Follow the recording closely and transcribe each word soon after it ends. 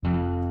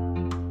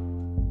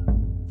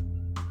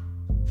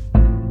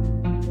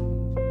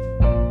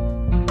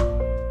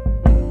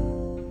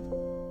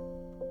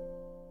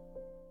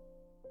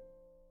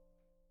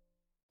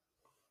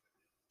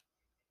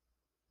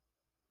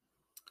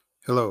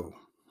Hello,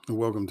 and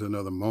welcome to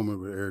another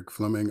moment with Eric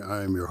Fleming.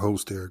 I am your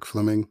host, Eric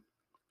Fleming,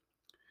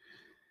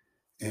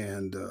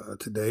 and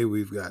today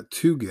we've got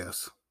two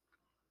guests.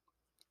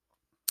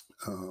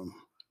 Um,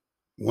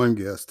 one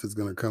guest is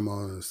going to come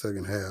on in the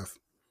second half,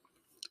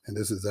 and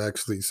this is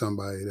actually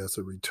somebody that's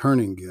a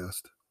returning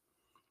guest.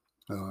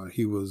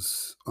 He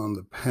was on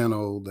the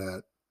panel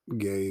that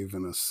gave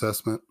an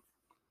assessment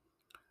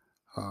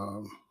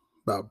um,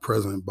 about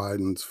President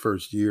Biden's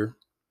first year.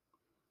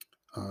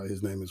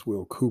 His name is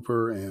Will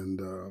Cooper,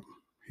 and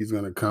he's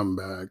going to come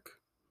back,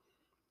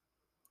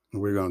 and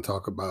we're going to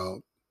talk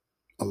about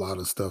a lot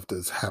of stuff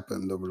that's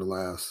happened over the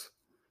last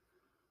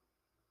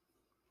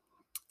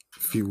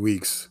few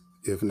weeks,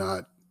 if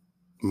not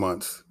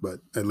months, but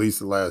at least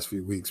the last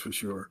few weeks for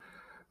sure.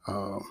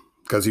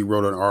 Because he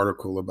wrote an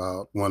article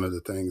about one of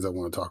the things I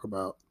want to talk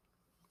about,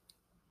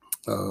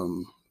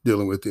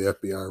 dealing with the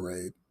FBI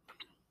raid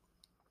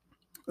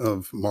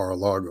of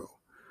Mar-a-Lago.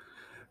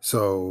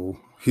 So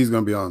he's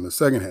going to be on the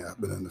second half.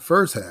 But in the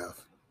first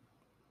half,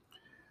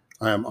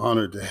 I am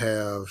honored to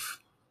have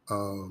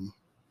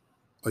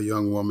a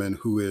young woman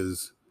who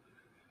is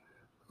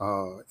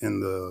in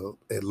the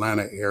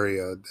Atlanta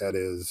area that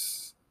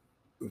is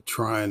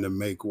trying to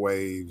make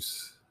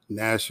waves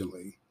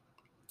nationally.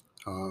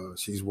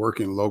 She's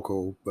working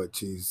local, but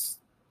she's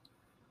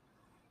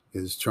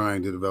is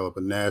trying to develop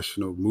a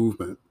national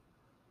movement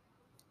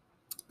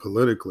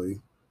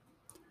politically,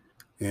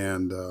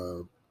 and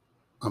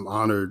I'm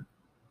honored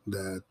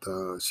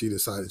that she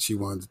decided she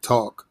wanted to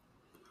talk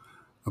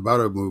about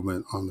her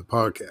movement on the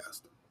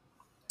podcast.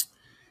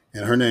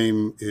 And her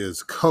name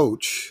is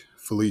Coach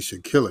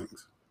Felecia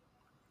Killings.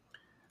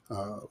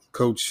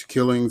 Coach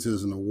Killings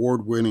is an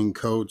award-winning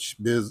coach,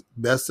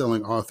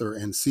 best-selling author,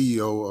 and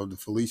CEO of the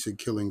Felecia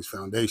Killings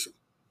Foundation.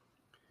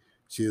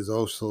 She is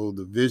also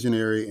the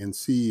visionary and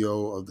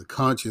CEO of the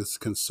Conscious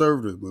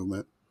Conservative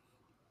Movement,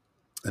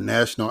 a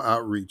national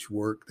outreach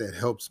work that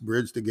helps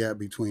bridge the gap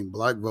between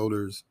Black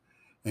voters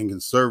and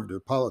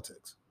conservative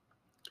politics.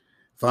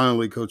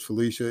 Finally, Coach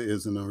Felecia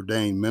is an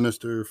ordained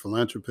minister,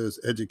 philanthropist,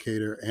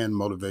 educator, and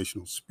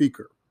motivational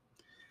speaker.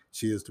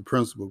 She is the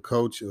principal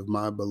coach of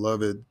My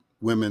Beloved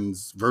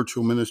Women's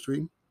Virtual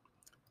Ministry,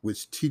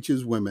 which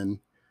teaches women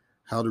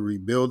how to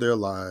rebuild their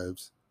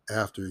lives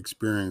after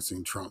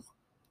experiencing trauma.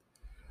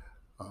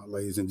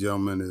 Ladies and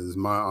gentlemen, it is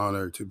my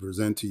honor to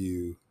present to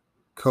you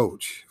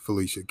Coach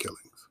Felecia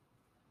Killings.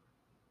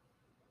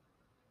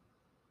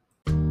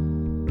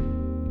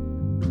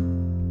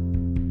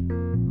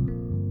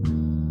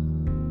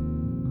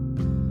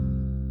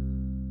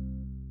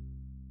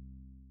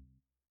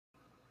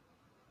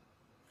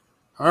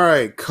 All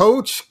right,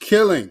 Coach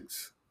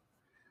Killings.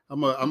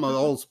 I'm an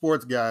old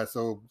sports guy,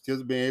 so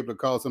just being able to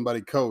call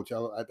somebody coach,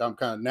 I'm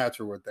kind of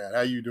natural with that.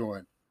 How you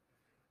doing?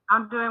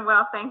 I'm doing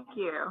well, thank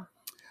you.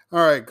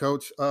 All right,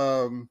 Coach.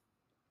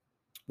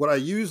 What I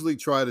usually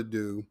try to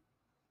do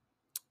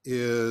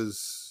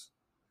is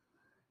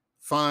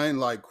find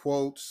like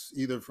quotes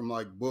either from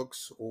like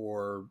books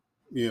or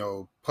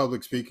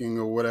public speaking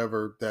or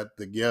whatever that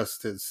the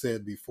guest has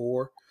said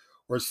before,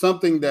 or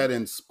something that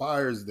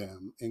inspires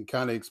them and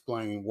kind of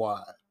explain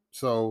why.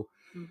 So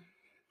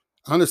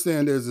I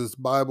understand there's this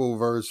Bible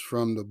verse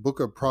from the book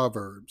of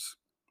Proverbs,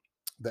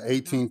 the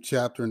 18th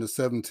chapter and the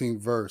 17th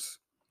verse.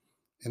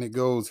 And it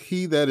goes,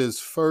 "He that is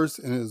first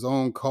in his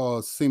own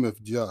cause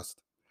seemeth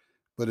just,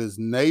 but his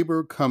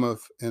neighbor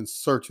cometh and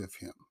searcheth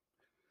him."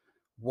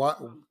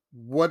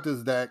 What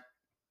does that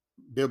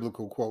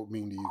biblical quote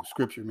mean to you?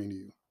 Scripture mean to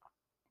you?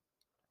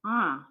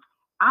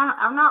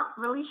 I'm not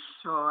really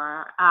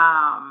sure.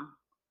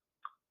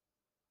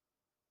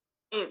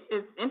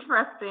 It's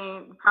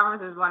interesting.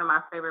 Proverbs is one of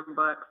my favorite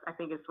books. I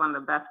think it's one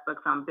of the best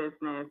books on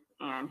business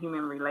and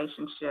human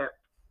relationships.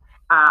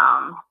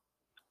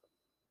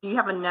 Do you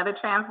have another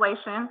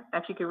translation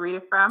that you could read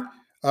it from?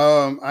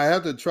 I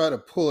have to try to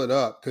pull it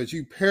up because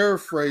you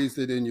paraphrased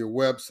it in your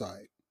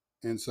website,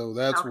 and so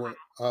that's Okay. what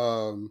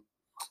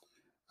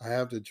I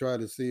have to try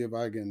to see if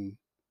I can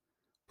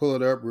pull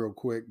it up real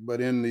quick. But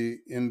in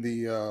the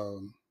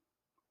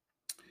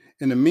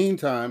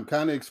meantime,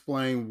 kind of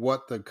explain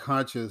what the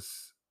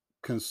conscious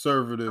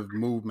conservative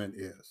movement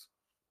is.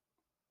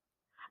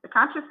 The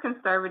Conscious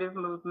Conservative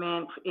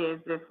Movement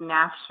is this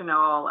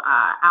national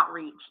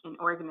outreach and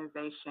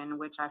organization,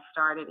 which I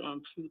started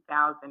in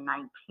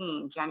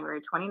 2019,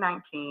 January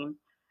 2019,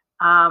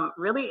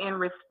 really in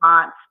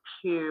response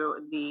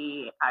to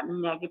the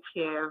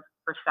negative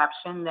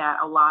perception that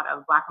a lot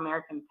of Black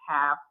Americans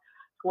have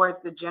towards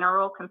the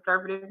general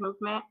conservative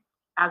movement,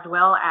 as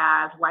well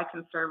as white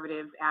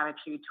conservatives'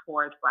 attitude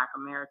towards Black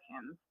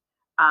Americans.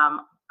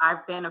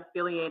 I've been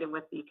affiliated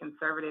with the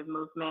conservative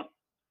movement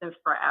since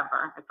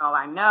forever. It's all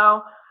I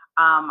know.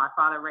 My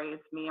father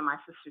raised me and my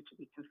sister to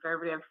be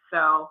conservative.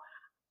 So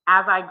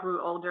as I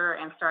grew older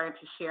and started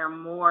to share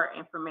more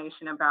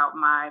information about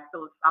my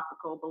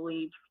philosophical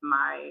beliefs,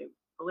 my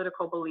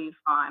political beliefs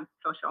on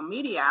social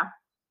media,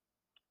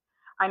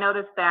 I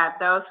noticed that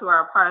those who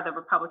are a part of the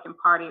Republican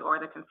Party or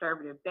the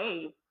conservative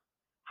base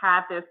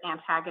had this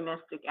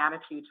antagonistic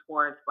attitude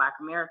towards Black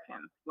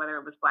Americans, whether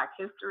it was Black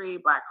history,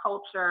 Black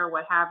culture,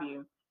 what have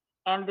you.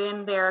 And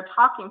then their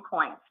talking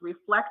points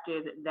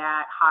reflected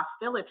that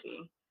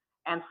hostility.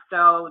 And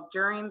so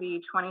during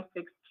the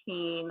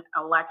 2016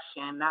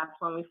 election, that's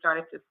when we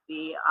started to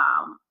see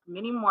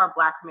many more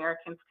Black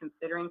Americans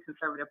considering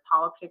conservative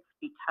politics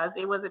because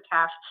it was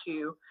attached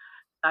to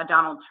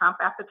Donald Trump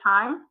at the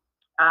time.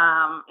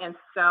 And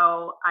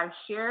so I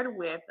shared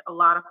with a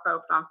lot of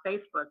folks on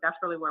Facebook. That's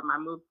really where my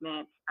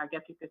movement, I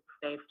guess you could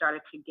say,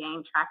 started to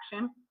gain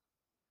traction.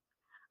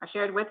 I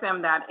shared with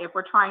them that if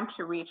we're trying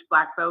to reach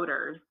Black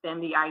voters,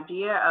 then the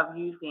idea of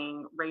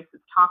using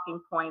racist talking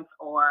points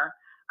or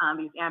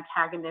these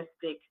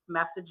antagonistic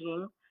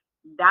messaging,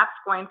 that's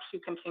going to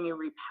continue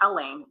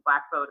repelling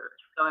Black voters.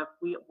 So if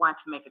we want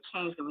to make a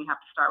change, then we have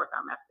to start with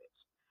our message.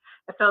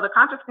 And so the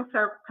conscious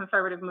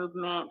conservative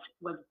movement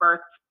was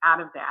birthed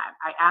out of that.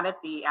 I added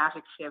the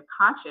adjective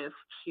conscious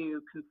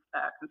to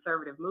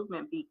conservative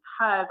movement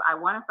because I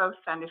wanted folks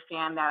to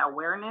understand that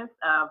awareness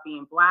of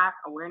being Black,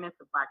 awareness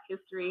of Black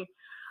history,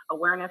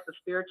 awareness of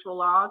spiritual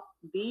laws,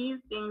 these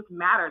things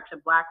matter to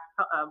Black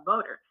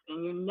voters.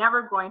 And you're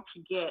never going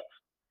to get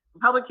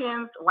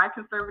Republicans, white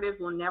conservatives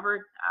will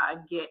never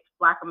get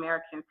Black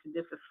Americans to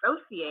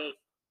disassociate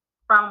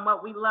from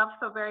what we love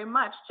so very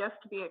much just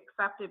to be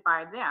accepted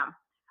by them.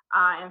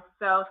 And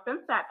so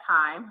since that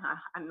time,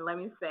 and let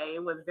me say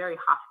it was very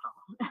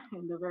hostile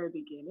in the very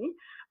beginning.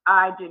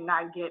 I did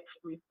not get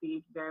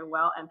received very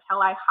well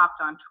until I hopped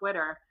on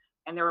Twitter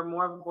and there were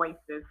more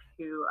voices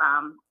who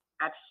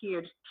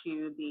adhered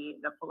to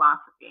the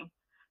philosophy.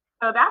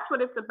 So that's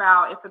what it's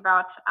about. It's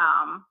about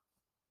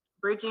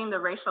bridging the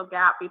racial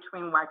gap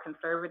between white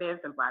conservatives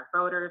and Black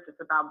voters.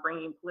 It's about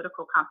bringing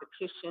political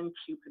competition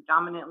to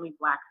predominantly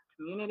Black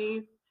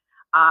communities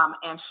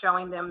and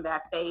showing them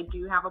that they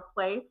do have a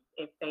place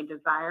if they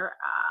desire,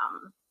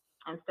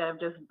 instead of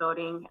just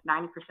voting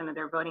 90% of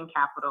their voting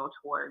capital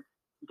towards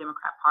the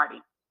Democrat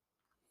Party.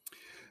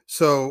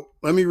 So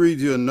let me read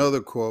you another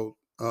quote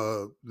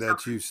that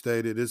Okay. you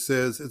stated. It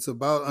says, "It's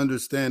about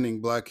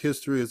understanding Black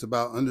history. It's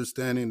about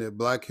understanding that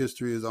Black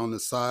history is on the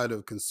side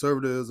of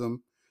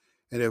conservatism.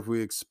 And if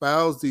we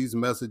espouse these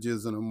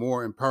messages in a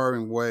more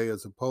empowering way,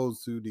 as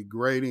opposed to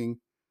degrading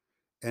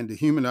and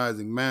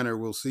dehumanizing manner,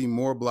 we'll see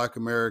more Black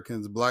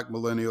Americans, Black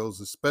millennials,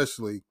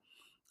 especially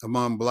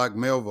among Black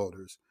male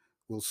voters.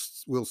 We'll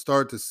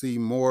start to see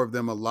more of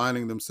them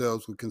aligning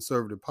themselves with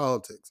conservative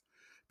politics,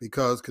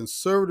 because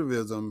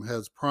conservatism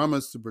has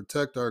promised to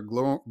protect our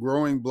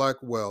growing Black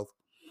wealth,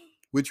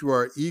 which we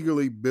are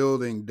eagerly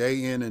building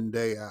day in and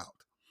day out."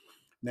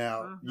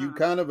 Now, you Mm-hmm.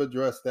 kind of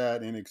addressed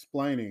that in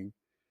explaining.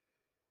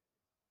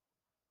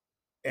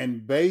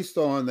 And based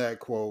on that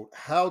quote,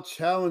 how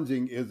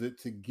challenging is it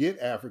to get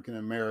African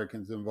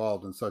Americans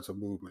involved in such a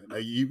movement? Now,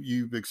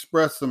 you've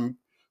expressed some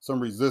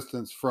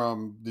resistance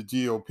from the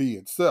GOP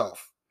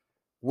itself.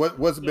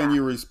 What's been Yeah.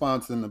 your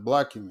response in the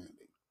Black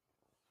community?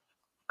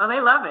 Oh, they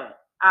love it.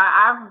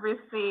 I've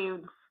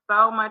received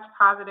so much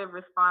positive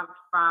response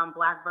from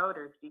Black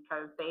voters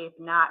because they've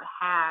not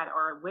had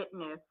or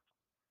witnessed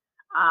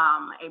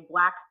a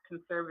Black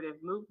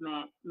conservative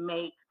movement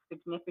make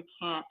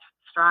significant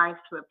strides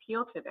to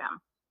appeal to them,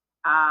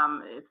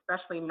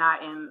 especially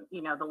not in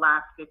the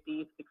last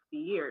 50, 60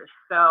 years.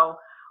 So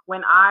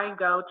when I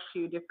go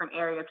to different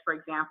areas, for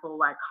example,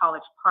 like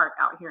College Park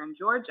out here in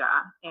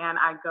Georgia, and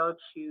I go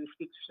to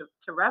speak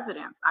to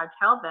residents, I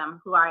tell them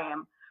who I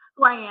am,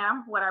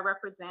 what I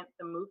represent,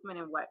 the movement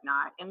and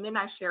whatnot, and then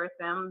I share with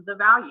them the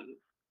values.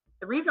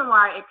 The reason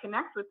why it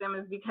connects with them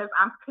is because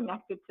I'm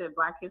connected to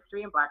Black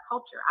history and Black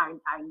culture.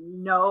 I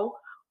know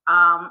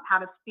how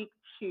to speak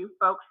to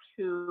folks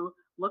who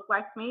look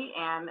like me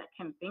and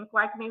can think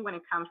like me when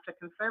it comes to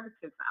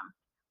conservatism.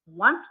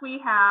 Once we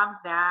have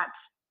that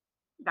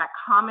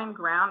common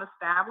ground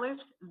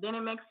established, then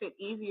it makes it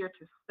easier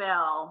to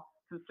sell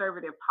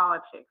conservative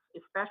politics,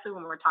 especially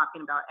when we're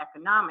talking about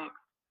economics,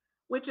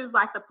 which is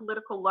like the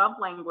political love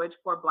language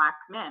for Black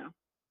men.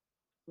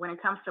 When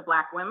it comes to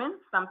Black women,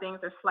 some things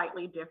are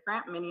slightly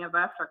different. Many of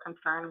us are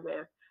concerned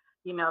with,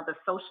 the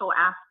social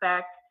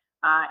aspect,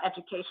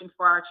 education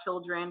for our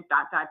children,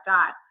 dot, dot,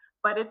 dot.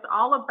 But it's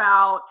all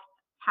about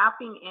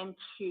tapping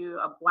into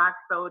a Black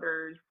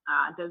voter's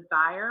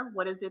desire.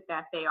 What is it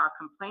that they are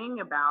complaining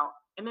about?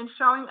 And then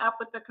showing up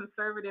with the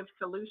conservative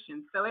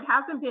solution. So it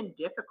hasn't been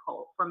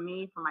difficult for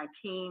me, for my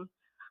team,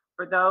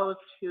 for those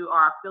who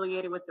are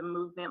affiliated with the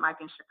movement, like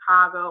in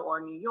Chicago or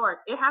New York.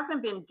 It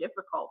hasn't been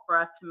difficult for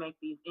us to make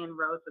these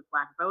inroads with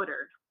Black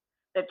voters.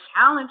 The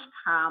challenge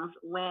comes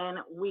when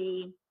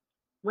we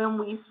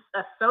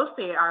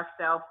associate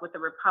ourselves with the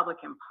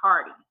Republican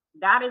Party.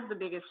 That is the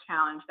biggest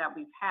challenge that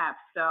we've had.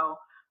 So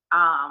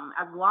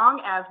as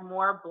long as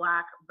more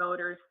Black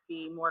voters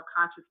see more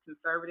conscious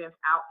conservatives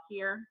out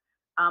here,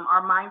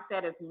 our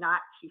mindset is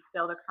not to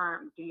sell the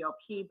current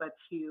GOP, but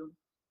to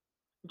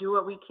do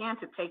what we can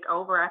to take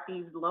over at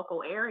these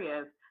local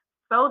areas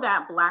so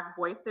that Black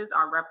voices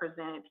are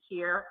represented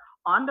here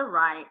on the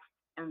right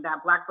and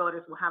that Black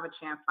voters will have a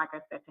chance, like I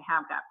said, to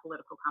have that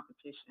political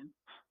competition.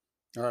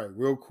 All right,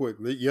 real quick,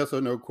 yes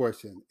or no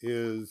question.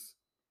 Is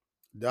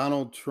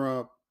Donald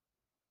Trump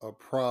a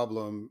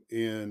problem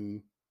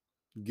in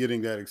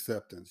getting that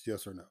acceptance?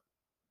 Yes or no?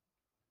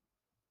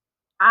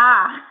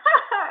 Ah,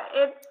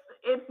 it's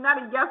it's not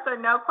a yes or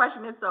no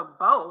question. It's a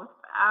both.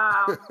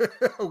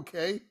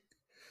 Okay.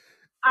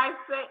 I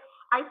say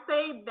I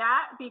say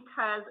that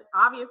because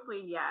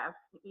obviously, yes,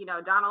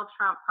 Donald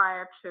Trump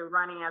prior to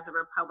running as a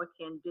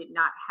Republican did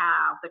not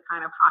have the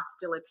kind of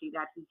hostility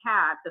that he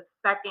had the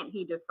second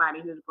he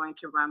decided he was going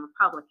to run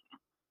Republican.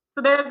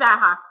 So there's that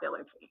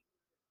hostility.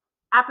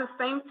 At the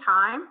same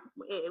time,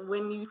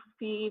 when you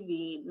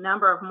see the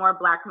number of more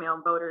black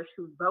male voters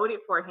who voted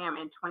for him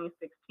in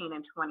 2016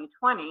 and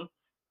 2020,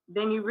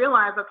 then you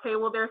realize, okay,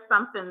 well, there's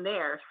something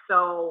there.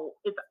 So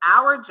it's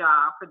our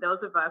job, for those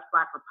of us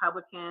black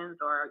Republicans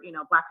or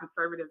black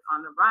conservatives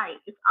on the right,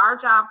 it's our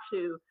job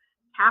to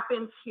tap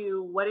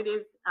into what it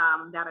is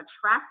that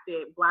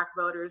attracted black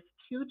voters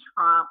to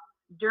Trump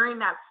during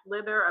that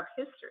slither of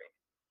history.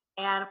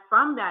 And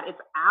from that, it's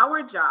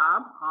our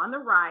job on the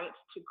right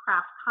to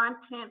craft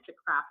content, to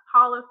craft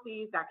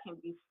policies that can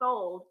be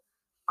sold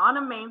on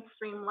a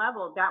mainstream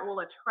level that will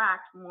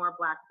attract more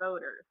Black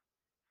voters.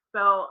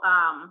 So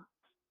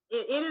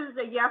it is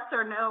a yes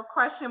or no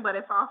question, but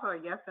it's also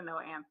a yes or no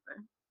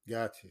answer.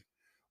 Gotcha.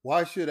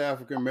 Why should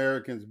African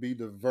Americans be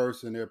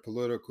diverse in their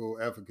political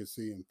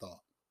efficacy and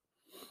thought?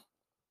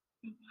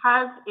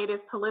 Because it is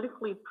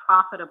politically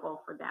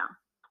profitable for them.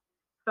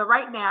 So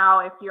right now,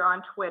 if you're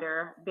on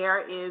Twitter,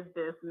 there is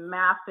this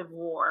massive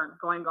war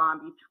going on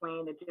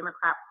between the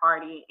Democrat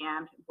Party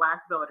and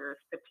Black voters,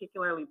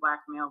 particularly Black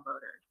male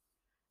voters.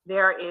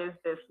 There is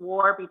this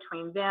war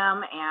between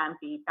them and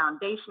the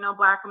foundational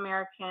Black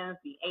Americans,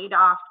 the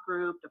ADOS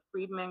group, the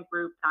Freedmen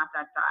group, dot,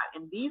 dot, dot.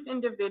 And these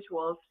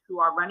individuals who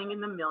are running in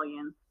the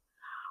millions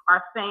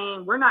are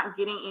saying we're not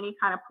getting any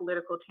kind of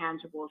political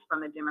tangibles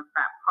from the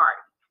Democrat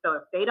Party. So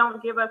if they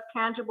don't give us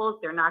tangibles,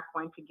 they're not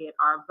going to get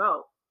our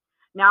vote.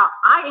 Now,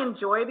 I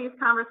enjoy these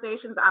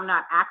conversations. I'm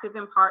not active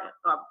in part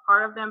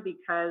of them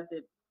because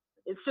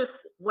it's just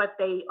what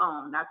they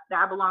own.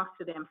 That belongs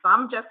to them. So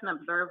I'm just an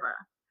observer.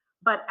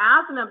 But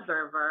as an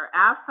observer,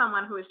 as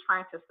someone who is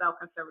trying to sell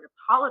conservative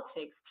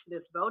politics to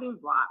this voting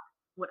bloc,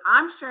 what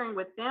I'm sharing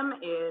with them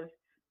is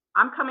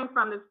I'm coming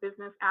from this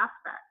business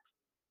aspect.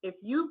 If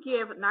you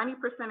give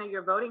 90% of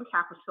your voting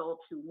capital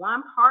to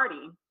one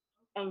party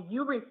and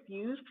you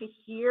refuse to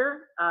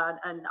hear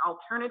an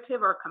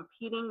alternative or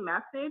competing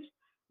message,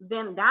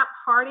 then that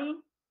party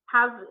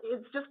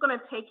it's just going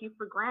to take you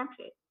for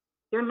granted.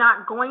 They're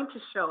not going to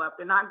show up.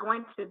 They're not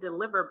going to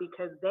deliver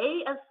because they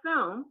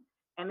assume,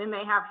 and then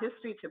they have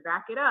history to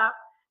back it up,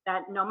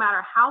 that no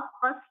matter how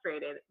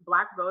frustrated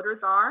Black voters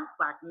are,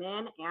 Black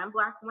men and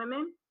Black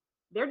women,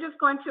 they're just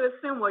going to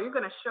assume, well, you're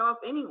going to show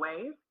up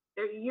anyways.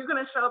 You're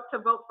going to show up to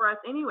vote for us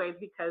anyways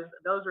because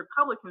those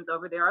Republicans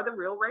over there are the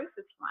real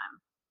racist ones.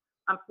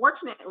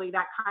 Unfortunately,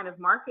 that kind of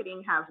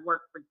marketing has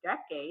worked for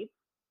decades.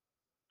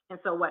 And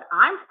so, what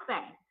I'm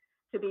saying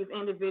to these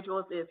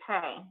individuals is,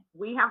 hey,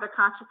 we have the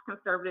conscious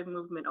conservative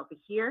movement over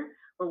here.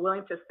 We're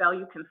willing to sell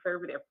you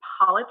conservative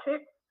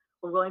politics.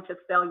 We're willing to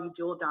sell you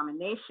dual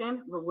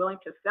domination. We're willing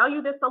to sell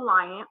you this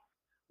alliance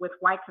with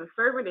white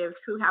conservatives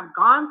who have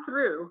gone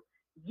through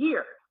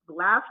years, the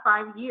last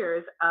 5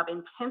 years of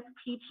intense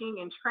teaching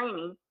and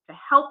training to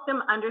help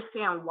them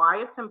understand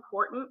why it's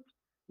important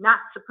not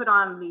to put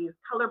on these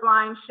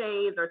colorblind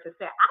shades or to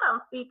say, I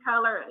don't see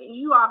color.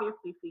 You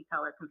obviously see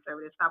color,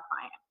 conservatives, stop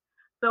playing.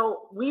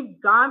 So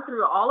we've gone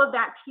through all of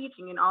that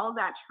teaching and all of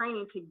that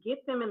training to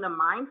get them in the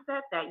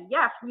mindset that,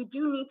 yes, we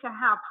do need to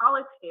have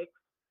politics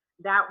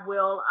that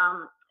will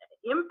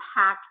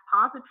impact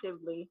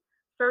positively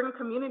certain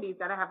communities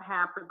that have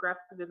had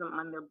progressivism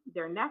on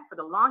their neck for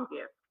the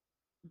longest.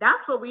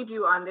 That's what we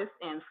do on this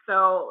end.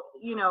 So,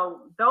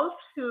 those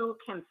who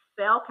can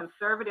sell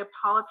conservative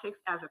politics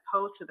as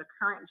opposed to the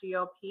current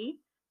GOP,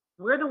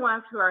 we're the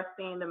ones who are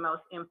seeing the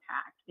most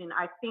impact. And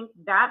I think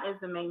that is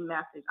the main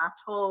message. I've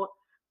told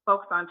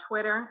folks on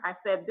Twitter, I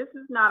said, this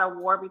is not a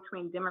war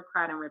between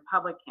Democrat and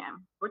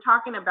Republican. We're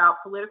talking about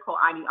political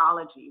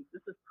ideologies.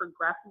 This is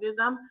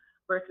progressivism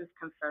versus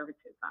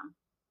conservatism.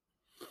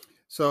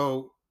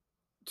 So,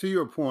 to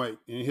your point,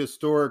 and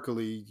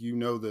historically, you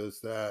know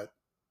this, that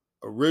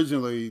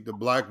originally the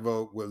black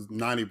vote was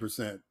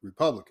 90%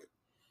 Republican.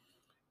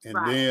 And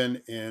Right.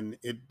 then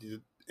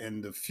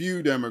and the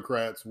few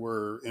Democrats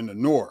were in the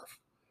North.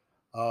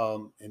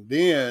 And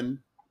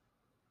then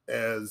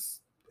as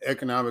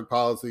economic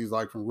policies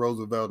like from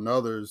Roosevelt and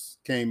others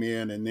came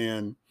in, and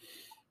then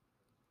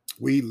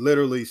we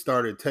literally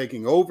started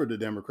taking over the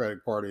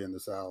Democratic Party in the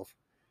South,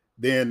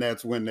 then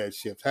that's when that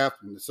shift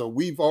happened. So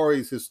we've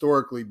always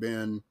historically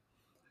been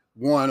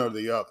one or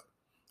the other.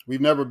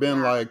 We've never been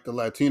Yeah. like the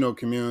Latino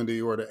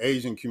community or the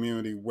Asian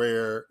community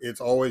where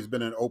it's always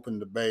been an open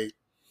debate.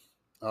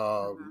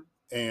 Mm-hmm.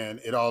 And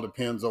it all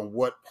depends on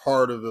what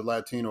part of the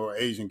Latino or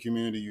Asian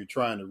community you're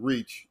trying to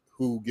reach,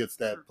 who gets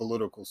that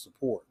political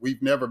support.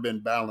 We've never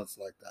been balanced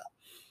like that.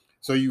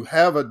 So you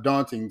have a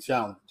daunting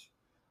challenge.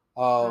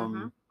 Mm-hmm.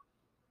 Um,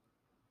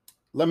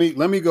 Let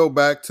me go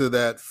back to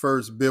that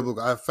first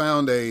biblical. I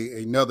found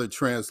another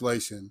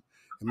translation,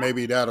 and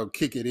maybe that'll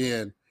kick it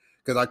in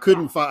because I Yes.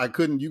 couldn't find. I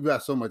couldn't. You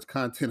got so much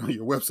content on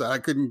your website. I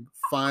couldn't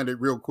find it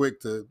real quick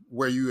to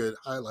where you had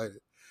highlighted.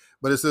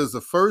 But it says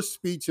the first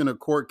speech in a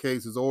court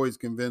case is always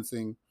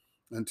convincing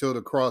until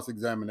the cross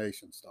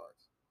examination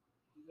starts.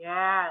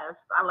 Yes,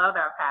 I love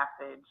that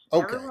passage.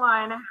 Okay.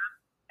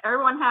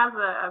 Everyone has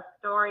a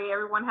story.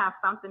 Everyone has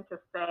something to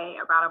say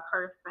about a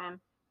person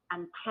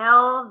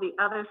until the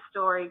other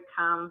story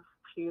comes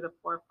to the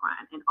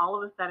forefront, and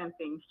all of a sudden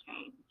things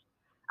change.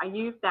 I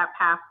use that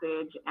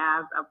passage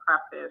as a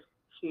preface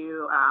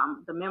to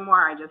the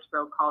memoir I just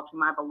wrote called "To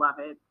My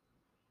Beloved,"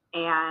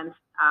 and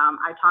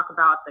I talk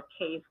about the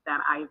case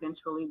that I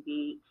eventually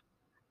beat.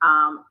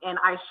 And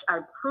I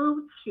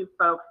proved to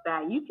folks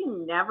that you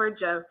can never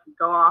just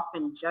go off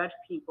and judge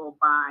people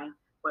by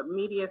what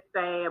media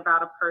say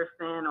about a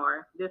person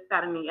or this,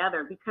 that, and the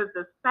other. Because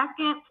the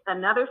second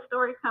another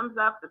story comes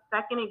up, the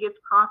second it gets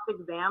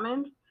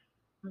cross-examined,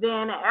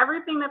 then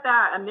everything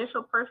that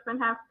initial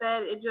person has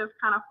said, it just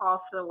kind of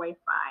falls to the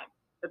wayside.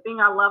 The thing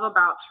I love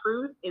about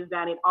truth is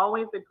that it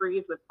always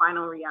agrees with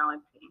final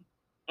reality.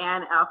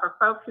 And for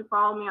folks who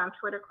follow me on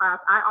Twitter class,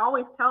 I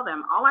always tell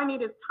them all I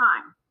need is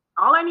time.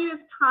 All I need is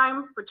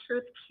time for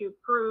truth to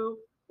prove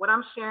what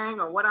I'm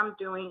sharing or what I'm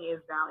doing is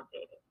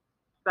validated.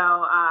 So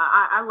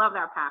I love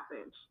that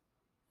passage.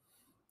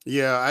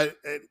 Yeah,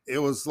 it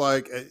was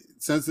like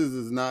since this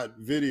is not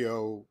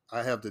video,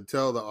 I have to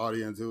tell the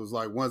audience. It was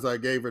like once I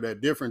gave her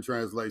that different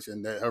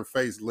translation, that her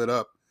face lit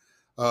up.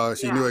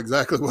 She knew Yeah.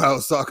 exactly what I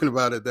was talking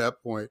about at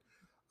that point.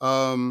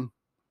 Um,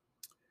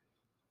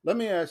 Let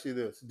me ask you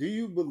this: do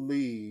you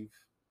believe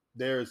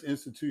there's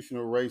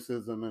institutional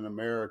racism in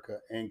America,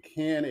 and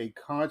can a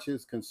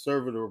conscious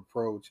conservative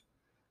approach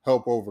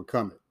help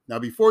overcome it? Now,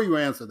 before you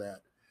answer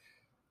that,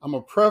 I'm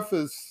gonna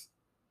preface.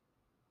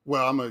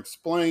 Well, I'm gonna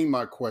explain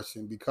my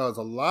question because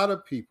a lot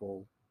of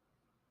people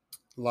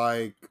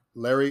like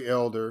Larry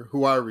Elder,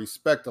 who I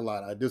respect a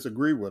lot. I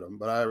disagree with him,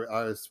 but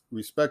I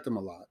respect him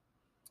a lot.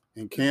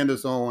 And Mhm.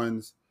 Candace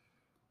Owens,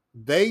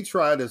 they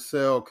try to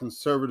sell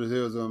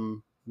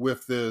conservatism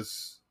with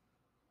this,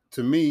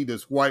 to me,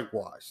 this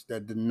whitewash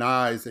that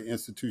denies that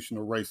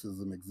institutional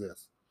racism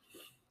exists.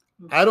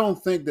 I Mhm.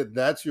 don't think that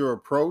that's your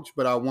approach,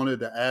 but I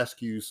wanted to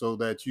ask you so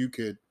that you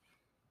could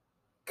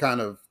kind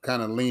of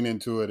lean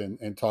into it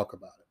and talk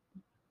about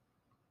it.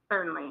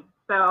 Certainly.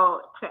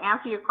 So to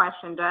answer your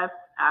question, does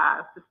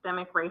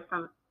systemic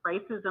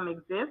racism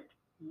exist?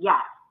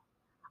 Yes.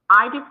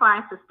 I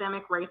define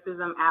systemic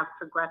racism as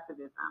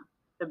progressivism.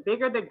 The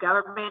bigger the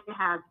government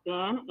has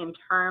been in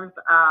terms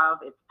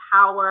of its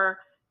power,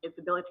 its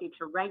ability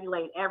to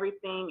regulate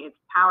everything, its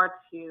power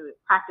to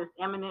practice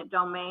eminent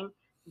domain,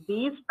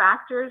 these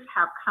factors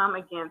have come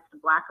against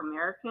Black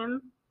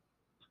Americans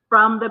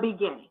from the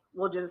beginning.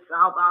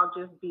 I'll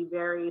just be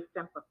very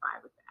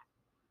simplified with that.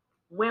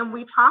 When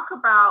we talk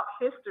about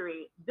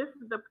history, this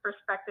is the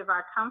perspective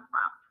I come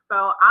from.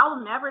 So I'll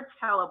never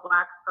tell a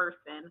Black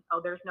person, oh,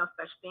 there's no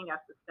such thing as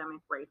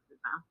systemic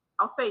racism.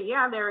 I'll say,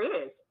 yeah, there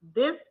is.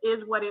 This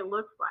is what it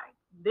looks like.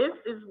 This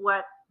is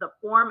what the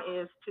form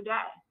is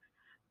today.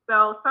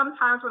 So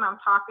sometimes when I'm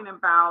talking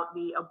about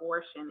the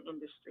abortion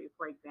industry,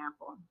 for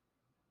example,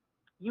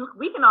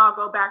 we can all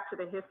go back to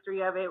the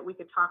history of it. We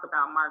could talk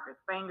about Margaret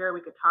Sanger.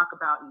 We could talk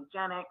about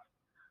eugenics.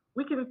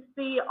 We can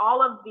see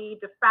all of the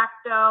de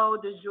facto,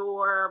 de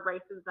jure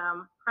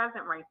racism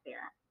present right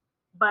there.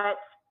 But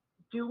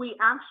do we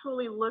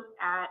actually look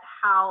at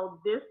how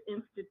this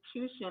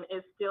institution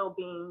is still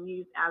being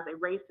used as a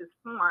racist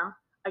form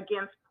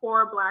against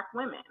poor Black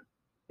women?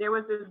 There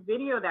was this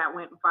video that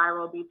went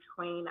viral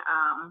between,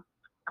 I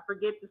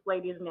forget this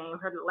lady's name,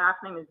 her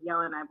last name is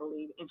Yellen, I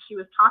believe, and she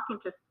was talking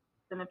to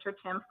Senator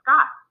Tim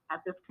Scott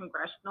at this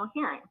congressional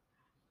hearing.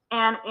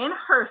 And in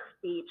her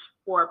speech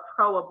for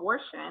pro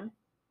abortion,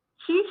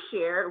 she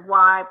shared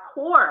why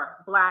poor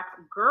Black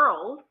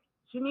girls,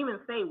 she didn't even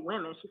say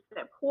women, she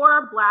said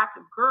poor Black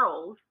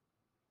girls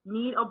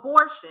need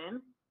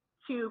abortion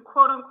to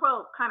quote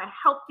unquote kind of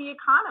help the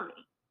economy.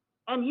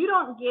 And you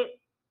won't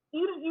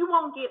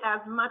get as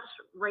much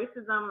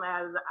racism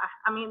as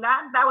I mean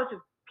that was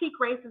just peak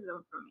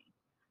racism for me.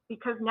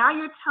 Because now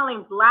you're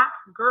telling Black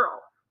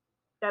girls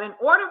that in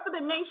order for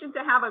the nation to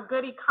have a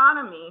good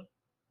economy,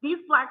 these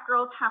Black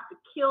girls have to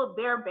kill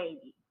their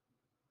babies.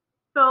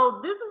 So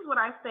this is what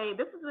I say.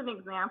 This is an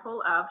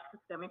example of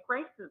systemic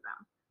racism,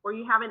 where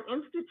you have an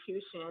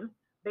institution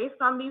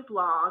based on these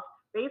laws,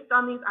 based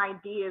on these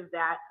ideas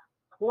that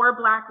poor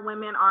Black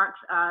women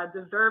aren't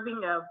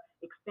deserving of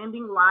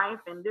extending life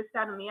and this,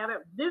 that, and the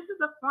other. This is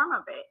a form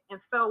of it.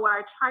 And so what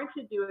I try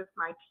to do with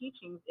my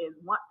teachings is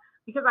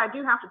because I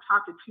do have to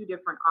talk to two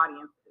different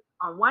audiences.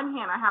 On one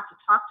hand, I have to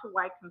talk to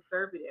white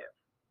conservatives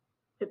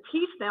to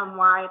teach them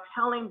why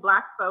telling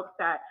Black folks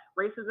that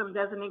racism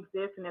doesn't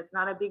exist and it's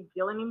not a big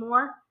deal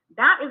anymore,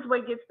 that is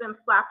what gets them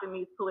slapped in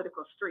these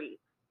political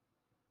streets.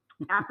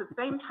 At the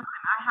same time,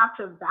 I have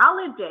to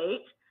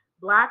validate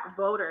Black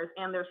voters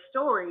and their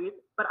stories,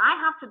 but I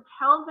have to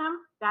tell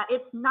them that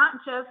it's not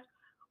just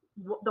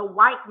the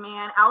white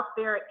man out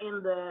there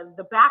in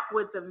the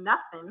backwoods of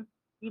nothing,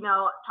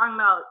 talking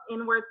about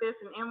inward this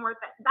and inward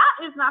that.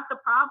 That is not the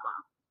problem.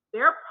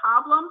 Their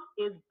problem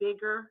is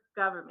bigger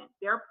government.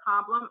 Their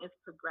problem is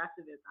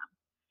progressivism.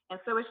 And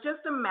so it's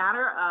just a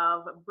matter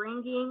of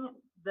bringing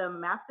the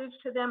message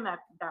to them that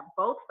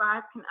both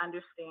sides can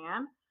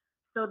understand,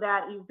 so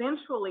that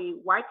eventually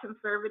white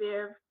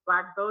conservative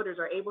black voters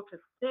are able to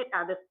sit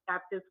at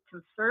this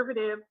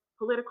conservative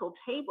political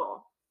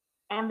table,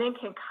 and then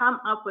can come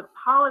up with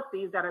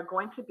policies that are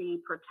going to be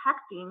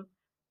protecting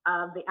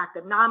the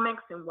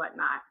economics and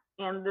whatnot.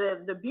 And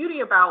the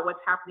beauty about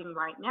what's happening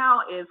right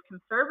now is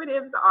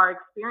conservatives are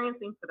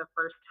experiencing for the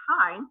first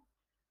time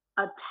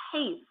a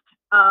taste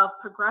of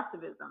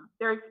progressivism.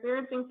 They're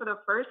experiencing for the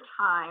first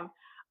time,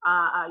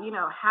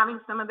 having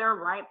some of their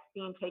rights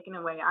being taken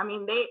away. I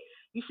mean,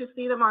 you should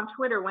see them on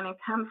Twitter when it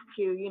comes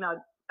to,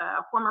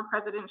 former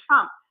President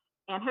Trump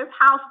and his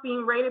house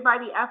being raided by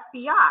the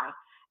FBI.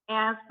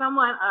 And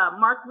someone,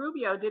 Mark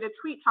Rubio, did a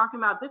tweet talking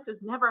about this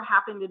has never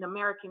happened in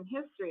American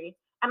history.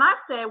 And I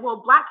said, well,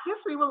 Black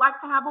history would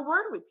like to have a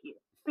word with you,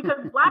 because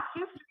Black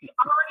history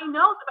already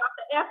knows about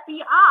the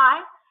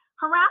FBI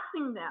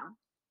harassing them.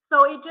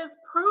 So it just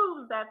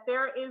proves that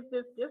there is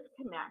this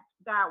disconnect,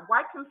 that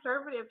white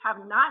conservatives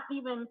have not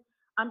even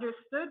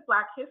understood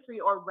Black history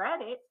or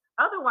read it.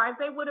 Otherwise,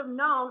 they would have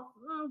known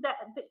that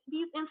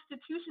these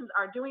institutions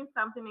are doing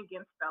something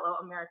against fellow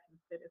American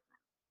citizens.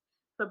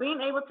 So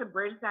being able to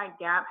bridge that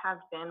gap has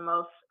been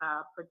most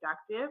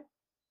productive,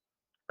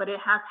 but it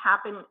has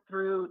happened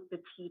through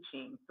the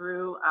teaching,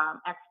 through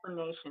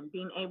explanation,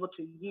 being able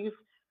to use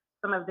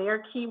some of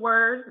their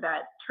keywords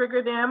that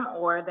trigger them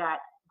or that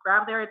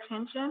grab their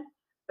attention,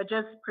 but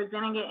just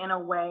presenting it in a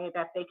way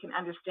that they can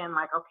understand,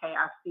 like, okay,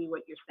 I see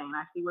what you're saying.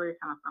 I see where you're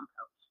coming from,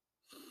 Coach.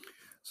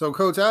 So,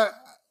 Coach,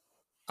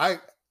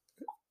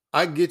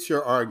 I get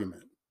your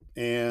argument,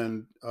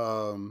 and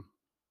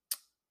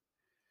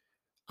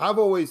I've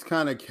always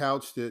kind of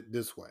couched it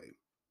this way.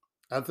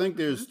 I think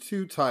there's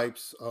two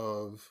types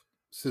of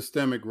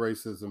systemic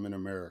racism in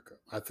America.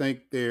 I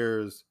think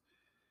there's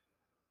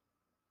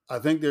a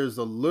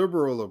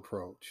liberal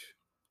approach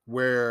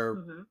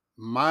where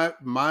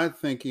my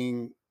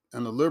thinking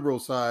on the liberal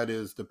side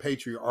is the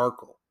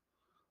patriarchal.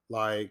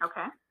 Like,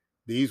 Okay.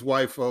 these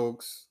white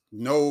folks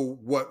know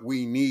what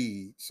we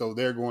need, so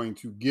they're going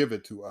to give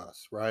it to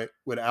us, right?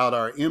 Without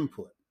our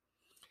input.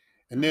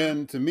 And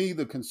then to me,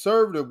 the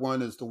conservative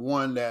one is the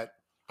one that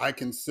I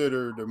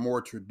consider the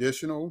more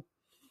traditional,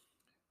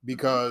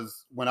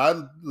 because when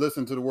I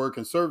listen to the word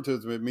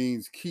conservatism, it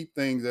means keep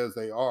things as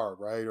they are,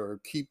 right? Or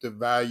keep the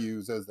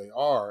values as they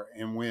are.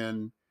 And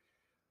when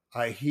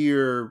I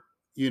hear,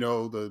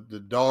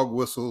 the dog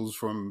whistles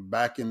from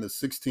back in the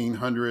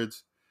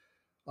 1600s,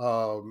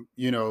 all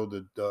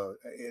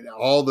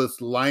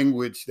this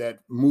language that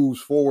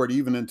moves forward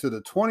even into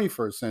the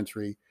 21st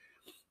century,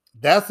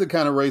 that's the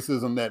kind of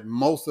racism that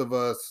most of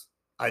us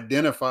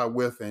identify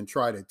with and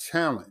try to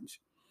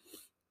challenge.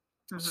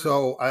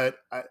 So I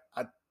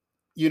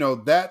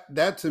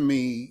that to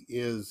me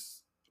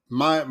is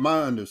my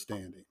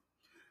understanding.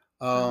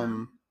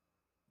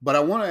 But I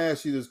want to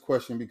ask you this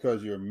question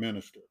because you're a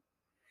minister.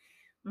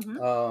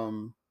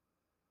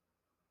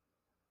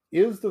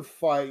 Is the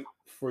fight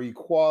for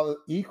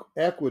equality,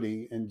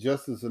 equity, and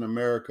justice in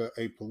America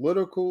a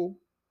political,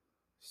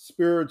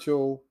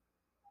 spiritual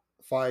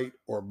fight,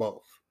 or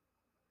both?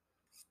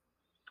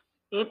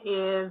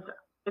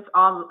 It's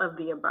all of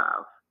the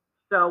above.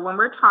 So when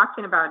we're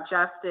talking about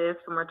justice,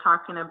 when we're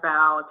talking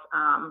about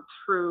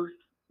truth,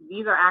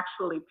 these are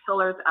actually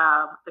pillars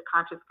of the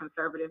conscious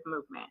conservative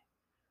movement.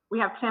 We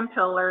have 10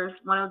 pillars.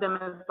 One of them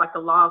is like the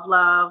law of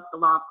love, the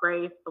law of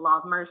grace, the law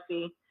of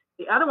mercy.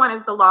 The other one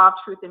is the law of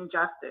truth and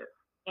justice.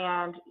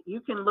 And you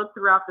can look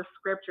throughout the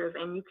scriptures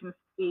and you can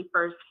see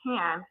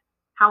firsthand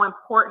how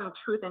important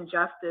truth and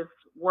justice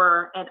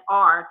were and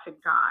are to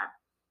God.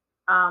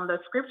 The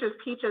scriptures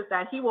teach us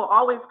that he will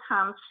always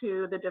come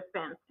to the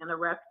defense and the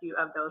rescue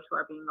of those who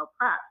are being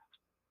oppressed.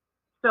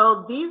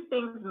 So these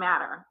things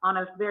matter on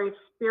a very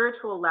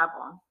spiritual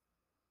level.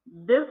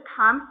 This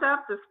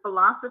concept, this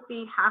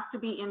philosophy has to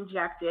be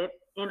injected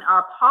in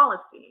our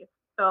policies.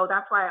 So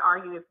that's why I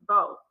argue it's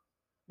both.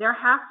 There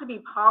has to be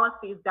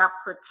policies that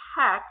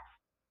protect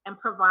and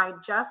provide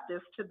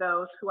justice to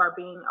those who are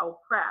being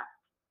oppressed.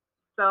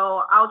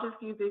 So I'll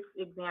just use this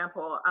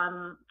example.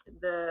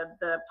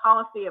 The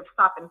policy of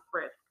stop and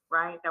frisk,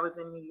 right? That was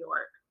in New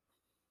York.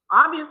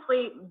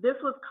 Obviously, this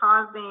was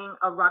causing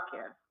a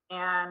ruckus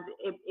and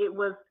it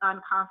was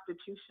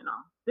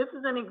unconstitutional. This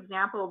is an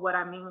example of what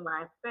I mean when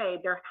I say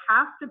there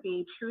has to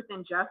be truth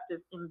and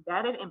justice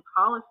embedded in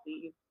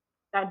policies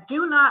that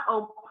do not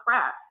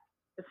oppress,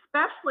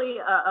 especially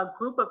a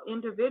group of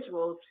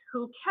individuals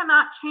who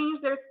cannot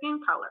change their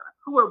skin color,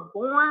 who were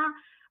born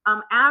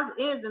as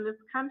is in this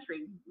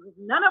country.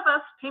 None of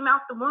us came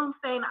out the womb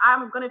saying,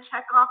 I'm going to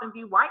check off and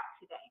be white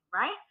today,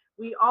 right?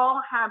 We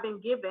all have been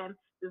given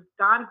this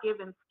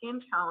God-given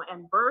skin tone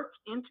and birthed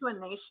into a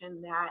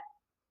nation that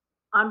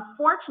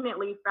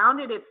unfortunately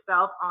founded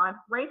itself on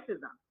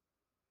racism.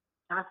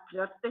 That's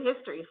just the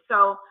history.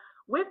 So,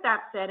 with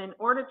that said, in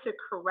order to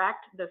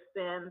correct the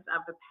sins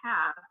of the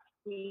past,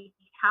 we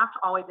have to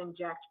always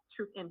inject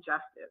truth and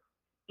justice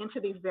into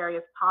these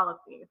various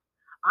policies.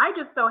 I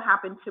just so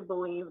happen to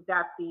believe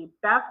that the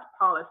best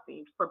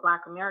policies for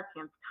Black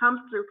Americans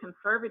comes through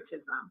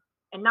conservatism,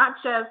 and not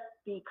just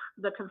the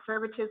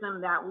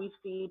conservatism that we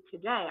see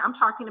today. I'm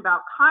talking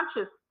about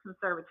conscious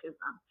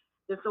conservatism,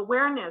 this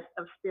awareness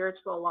of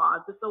spiritual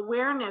laws, this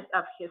awareness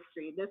of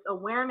history, this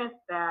awareness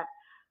that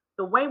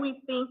the way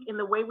we think and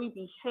the way we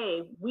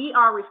behave, we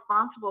are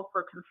responsible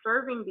for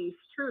conserving these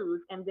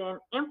truths and then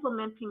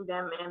implementing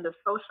them in the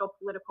social,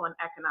 political, and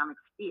economic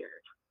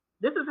spheres.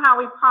 This is how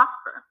we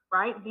prosper,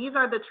 right? These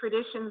are the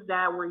traditions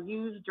that were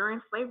used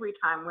during slavery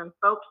time when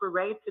folks were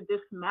ready to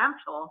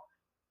dismantle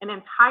an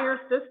entire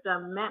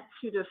system meant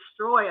to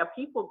destroy a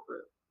people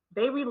group.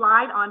 They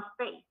relied on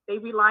faith, they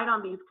relied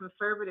on these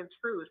conservative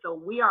truths. So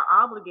we are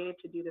obligated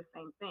to do the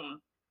same thing.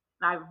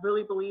 And I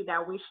really believe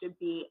that we should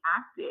be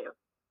active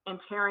and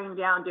tearing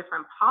down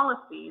different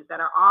policies that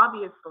are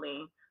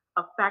obviously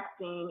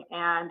affecting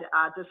and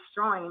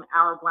destroying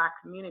our Black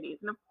communities.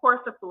 And of course,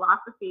 the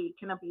philosophy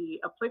can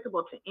be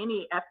applicable to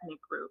any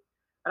ethnic group.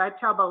 But I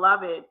tell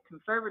beloved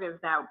conservatives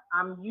that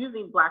I'm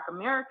using Black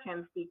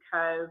Americans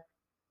because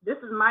this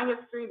is my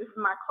history, this is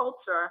my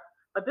culture,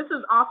 but this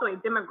is also a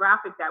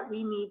demographic that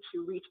we need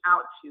to reach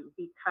out to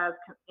because,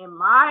 in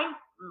my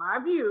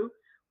view,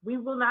 we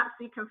will not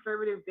see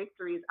conservative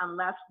victories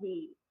unless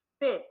we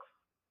fix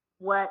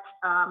what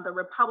the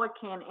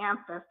Republican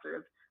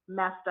ancestors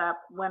messed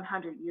up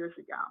 100 years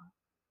ago.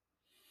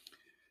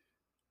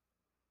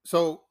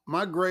 So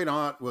my great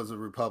aunt was a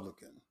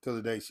Republican till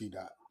the day she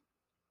died,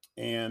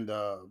 and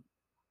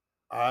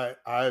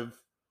I've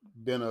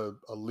been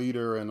a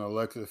leader and an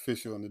elected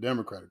official in the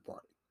Democratic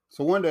Party.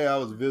 So one day I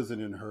was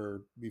visiting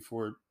her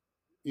before,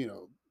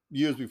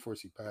 years before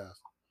she passed,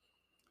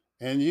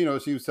 and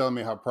she was telling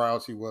me how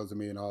proud she was of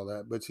me and all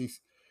that. But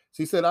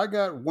she said, "I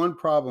got one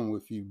problem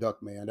with you,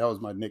 Duckman." That was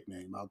my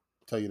nickname. I'll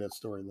tell you that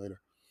story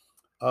later.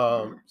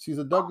 She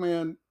said,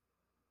 "Duckman,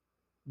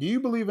 do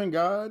you believe in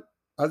God?"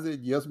 I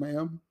said, "Yes,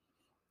 ma'am."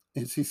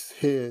 And she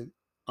said,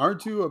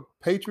 "Aren't you a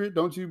patriot?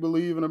 Don't you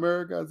believe in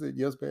America?" I said,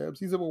 "Yes, ma'am."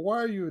 She said, "Well,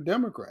 why are you a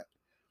Democrat?"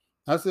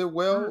 I said,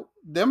 "Well,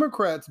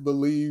 Democrats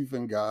believe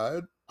in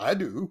God. I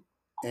do.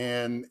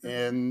 And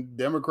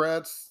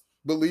Democrats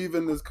believe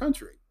in this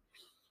country."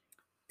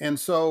 And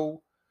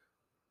so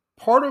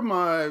part of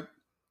my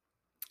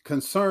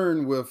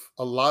concern with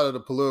a lot of the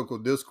political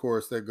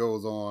discourse that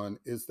goes on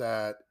is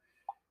that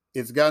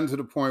it's gotten to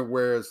the point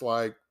where it's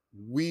like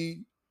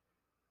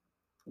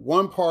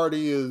one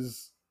party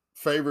is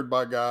favored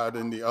by God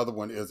and the other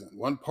one isn't.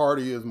 One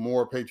party is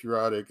more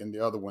patriotic and the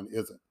other one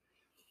isn't.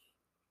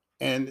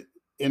 And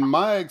in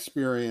my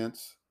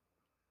experience,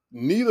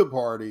 neither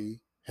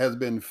party has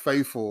been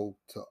faithful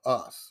to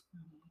us.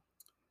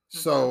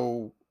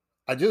 So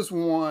I just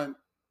want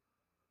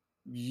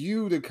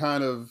you to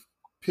kind of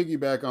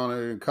piggyback on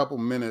it in a couple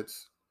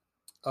minutes.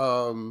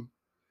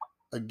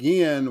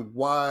 Again,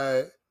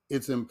 why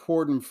it's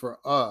important for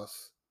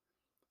us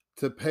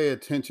to pay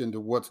attention to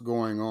what's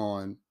going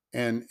on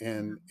and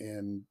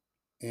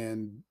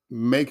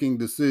making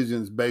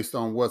decisions based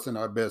on what's in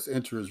our best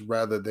interest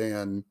rather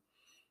than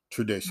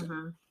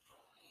tradition.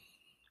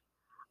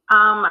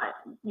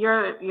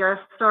 Your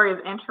story is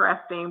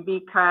interesting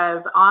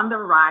because on the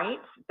right,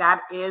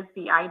 that is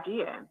the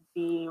idea.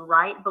 The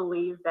right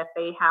believes that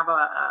they have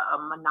a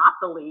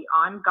monopoly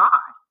on God,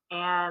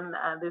 and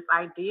this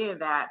idea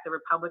that the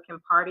Republican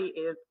Party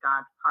is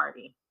God's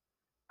party.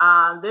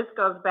 This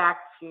goes back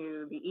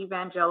to the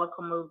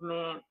evangelical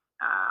movement,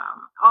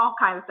 all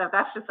kinds of stuff.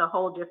 That's just a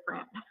whole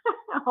different,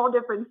 a whole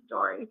different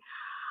story.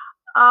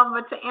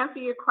 But to answer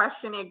your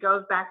question, it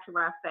goes back to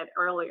what I said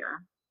earlier.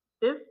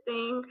 This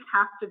thing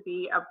has to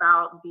be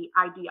about the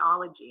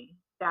ideology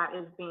that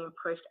is being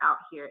pushed out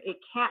here. It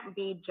can't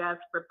be just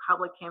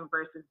Republican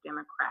versus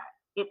Democrat.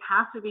 It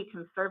has to be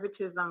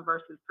conservatism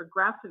versus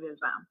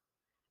progressivism,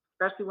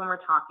 especially when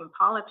we're talking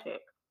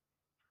politics.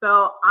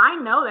 So I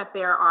know that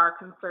there are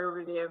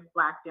conservative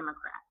Black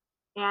Democrats.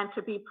 And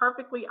to be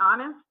perfectly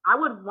honest, I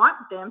would want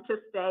them to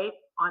stay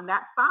on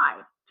that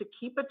side, to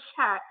keep a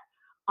check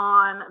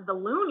on the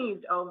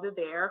loonies over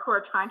there who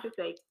are trying to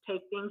take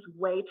things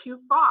way too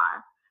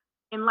far.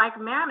 In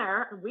like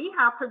manner, we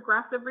have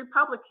progressive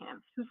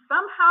Republicans who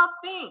somehow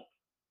think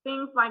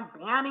things like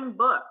banning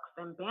books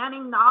and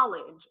banning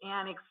knowledge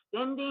and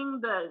extending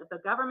the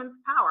government's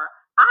power.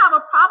 I have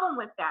a problem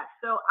with that.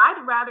 So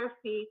I'd rather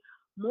see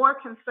more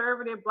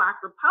conservative Black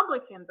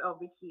Republicans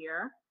over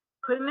here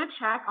putting a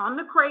check on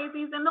the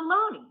crazies and the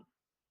loonies.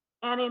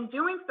 And in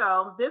doing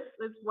so, this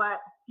is what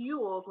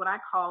fuels what I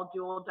call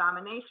dual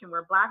domination,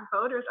 where Black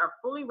voters are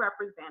fully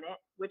represented,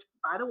 which,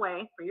 by the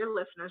way, for your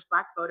listeners,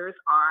 Black voters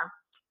are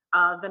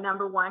the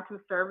number one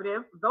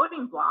conservative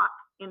voting bloc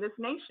in this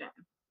nation.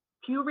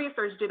 Pew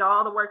Research did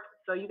all the work,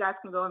 so you guys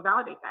can go and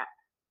validate that.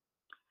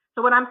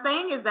 So what I'm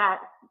saying is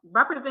that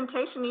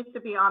representation needs to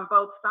be on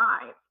both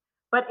sides.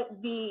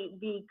 But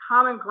the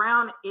common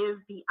ground is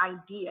the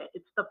idea.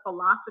 It's the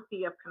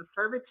philosophy of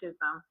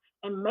conservatism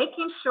and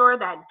making sure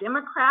that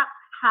Democrats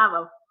have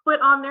a foot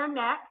on their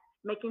neck,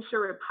 making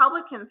sure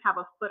Republicans have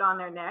a foot on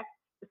their neck,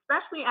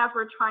 especially as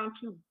we're trying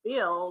to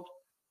build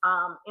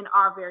in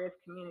our various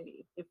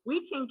communities. If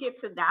we can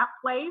get to that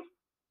place,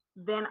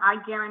 then I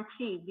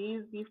guarantee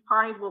these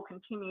parties will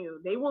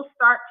continue. They will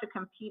start to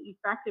compete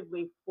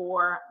effectively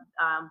for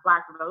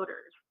Black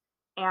voters,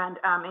 and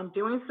in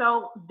doing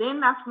so, then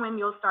that's when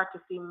you'll start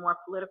to see more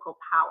political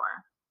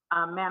power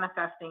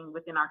manifesting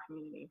within our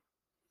communities.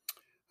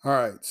 All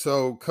right.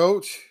 So,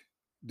 Coach,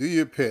 do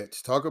your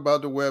pitch. Talk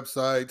about the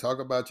website. Talk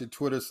about your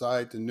Twitter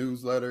site, the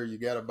newsletter. You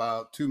got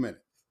about 2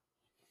 minutes.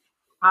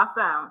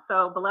 Awesome.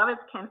 So, beloveds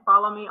can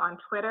follow me on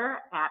Twitter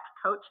at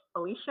Coach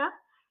Felecia.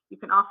 You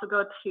can also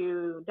go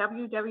to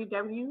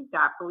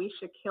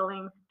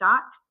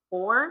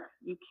www.feliciakillings.org.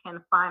 You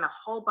can find a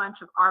whole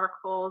bunch of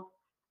articles.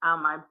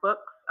 My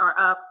books are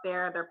up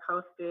there, they're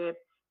posted.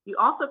 You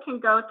also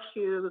can go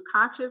to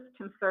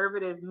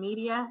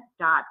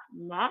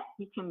consciousconservativemedia.net.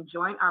 You can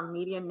join our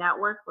media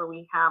network where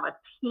we have a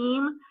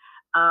team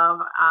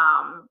of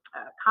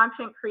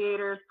content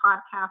creators,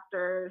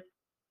 podcasters.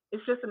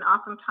 It's just an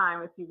awesome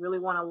time if you really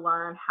want to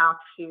learn how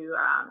to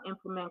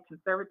implement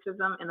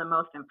conservatism in the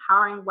most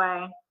empowering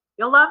way.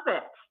 You'll love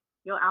it.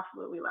 You'll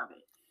absolutely love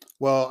it.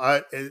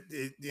 Well,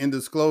 in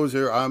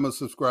disclosure, I'm a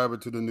subscriber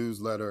to the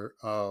newsletter,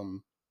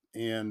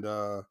 and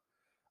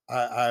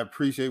I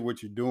appreciate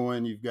what you're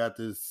doing. You've got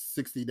this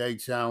 60-day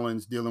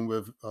challenge dealing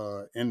with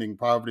ending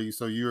poverty,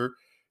 so you're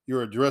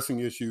addressing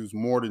issues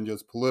more than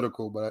just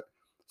political. But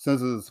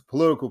since it's a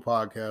political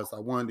podcast, I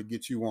wanted to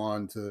get you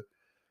on to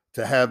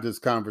have this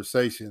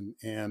conversation,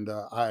 and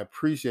I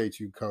appreciate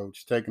you,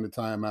 Coach, taking the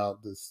time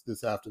out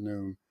this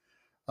afternoon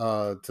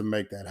to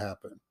make that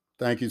happen.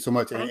 Thank you so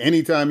much. And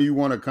anytime you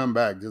want to come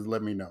back, just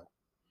let me know.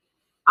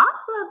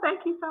 Awesome.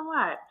 Thank you so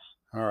much.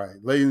 All right.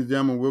 Ladies and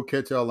gentlemen, we'll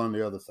catch y'all on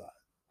the other side.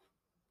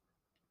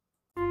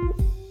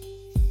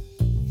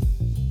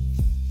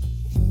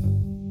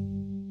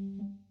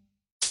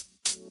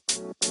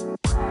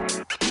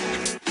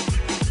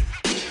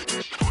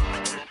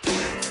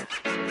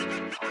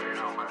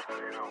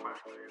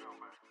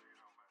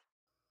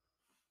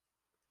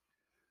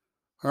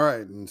 All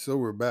right. And so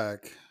we're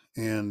back.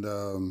 And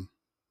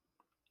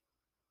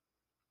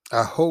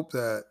I hope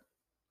that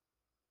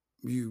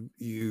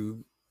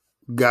you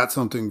got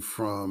something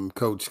from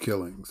Coach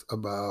Killings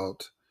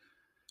about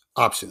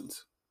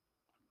options.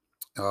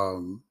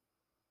 And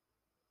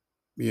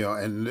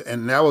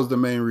that was the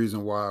main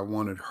reason why I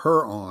wanted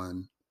her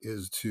on,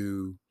 is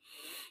to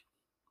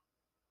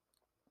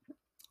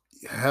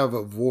have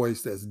a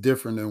voice that's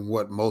different than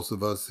what most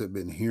of us have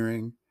been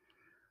hearing.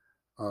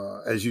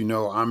 As you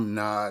know, I'm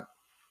not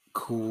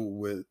cool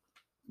with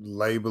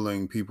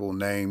labeling people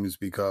names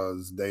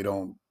because they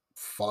don't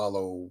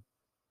follow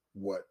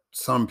what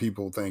some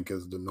people think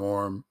is the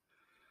norm.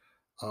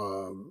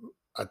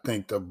 I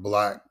think the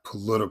Black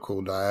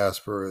political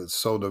diaspora is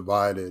so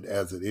divided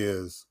as it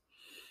is,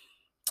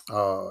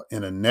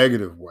 in a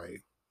negative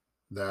way,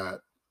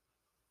 that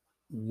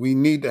we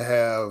need to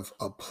have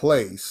a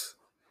place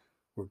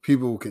where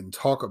people can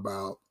talk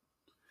about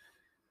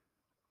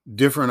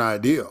different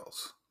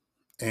ideals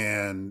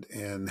and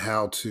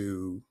how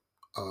to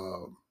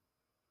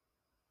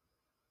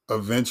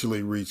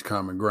eventually reach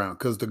common ground.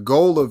 Because the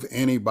goal of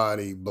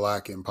anybody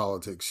Black in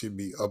politics should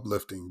be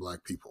uplifting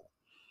Black people.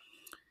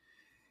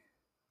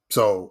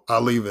 So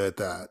I'll leave it at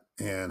that.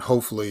 And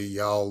hopefully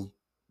y'all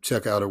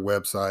check out our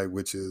website,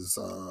 which is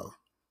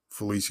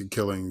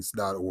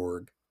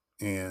FeliciaKillings.org,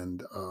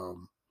 and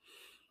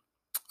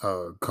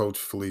Coach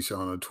Felecia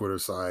on the Twitter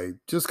site.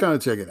 Just kind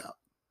of check it out.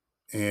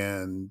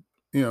 And,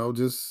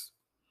 just,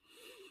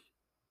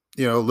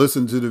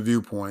 listen to the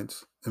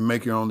viewpoints and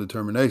make your own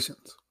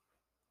determinations.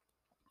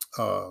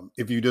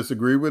 If you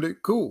disagree with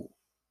it, cool.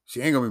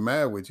 She ain't going to be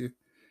mad with you.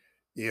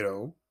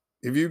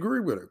 If you agree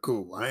with her,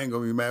 cool. I ain't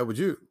going to be mad with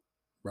you.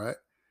 Right?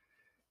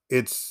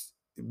 It's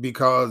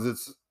because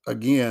it's,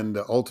 again,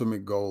 the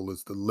ultimate goal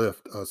is to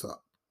lift us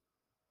up.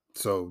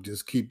 So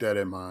just keep that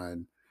in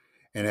mind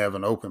and have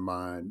an open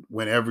mind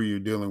whenever you're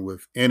dealing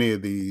with any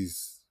of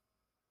these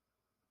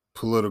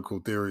political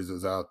theories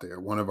that's out there.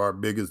 One of our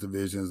biggest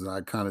divisions, and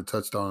I kind of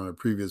touched on in a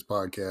previous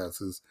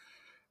podcast, is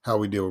how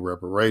we deal with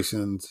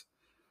reparations.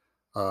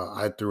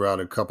 I threw out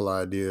a couple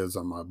of ideas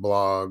on my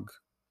blog.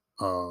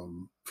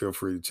 Feel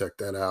free to check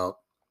that out.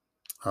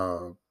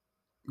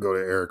 Go to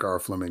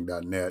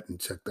ericrfleming.net and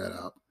check that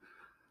out.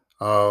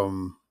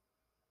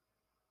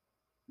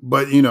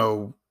 But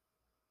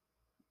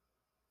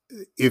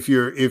if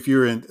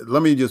you're in,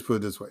 let me just put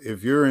it this way: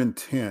 if your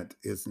intent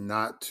is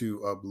not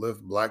to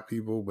uplift Black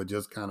people, but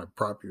just kind of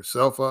prop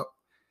yourself up,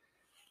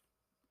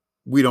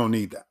 we don't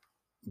need that.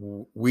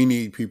 We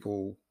need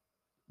people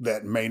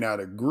that may not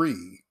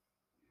agree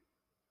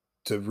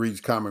to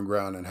reach common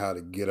ground and how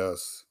to get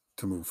us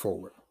to move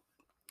forward.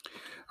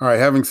 All right.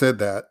 Having said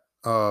that,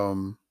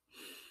 my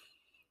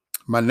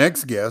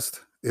next guest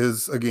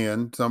is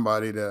again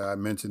somebody that I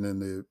mentioned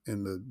in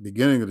the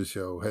beginning of the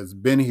show, has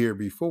been here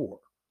before.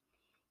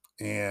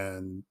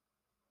 And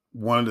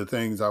one of the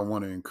things I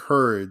want to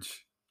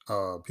encourage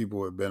people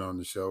who have been on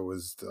the show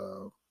is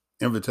the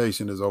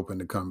invitation is open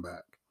to come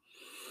back.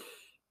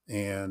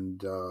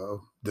 And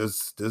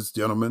this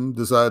gentleman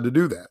decided to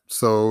do that.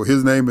 So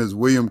his name is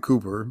William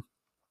Cooper.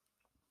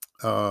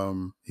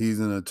 He's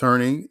an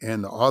attorney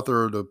and the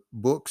author of the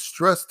book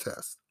Stress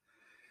Test: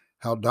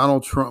 How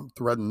Donald Trump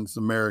Threatens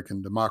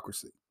American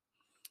Democracy.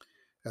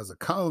 As a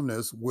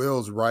columnist,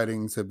 Will's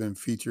writings have been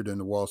featured in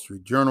the Wall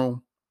Street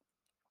Journal,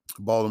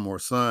 Baltimore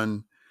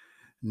Sun,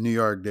 New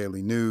York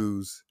Daily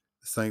News,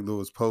 St.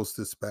 Louis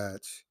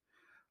Post-Dispatch,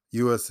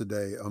 U.S.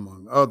 Today,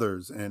 among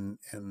others. And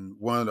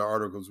one of the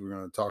articles we're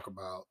going to talk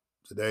about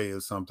today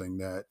is something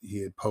that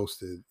he had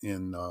posted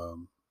in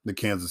the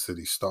Kansas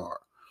City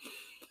Star.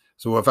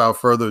 So without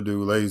further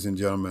ado, ladies and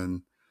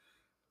gentlemen,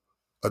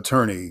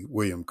 attorney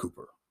William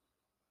Cooper.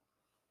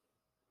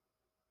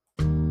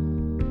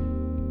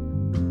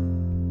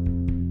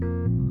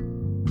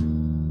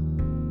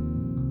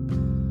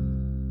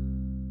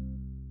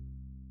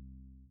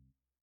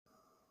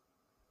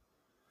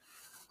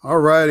 All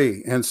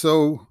righty. And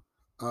so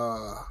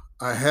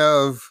I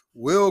have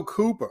Will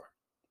Cooper,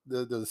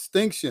 the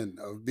distinction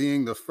of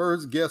being the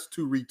first guest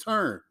to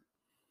return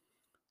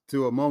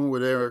to A Moment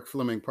with Eric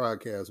Fleming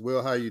podcast.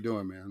 Will, how you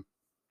doing, man?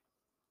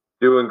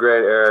 Doing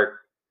great, Eric.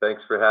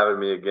 Thanks for having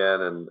me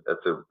again. And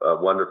it's a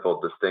wonderful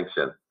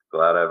distinction.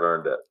 Glad I've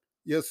earned it.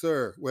 Yes,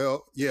 sir.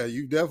 Well, yeah,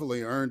 you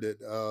definitely earned it.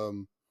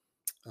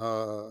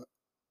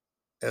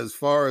 As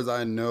far as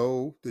I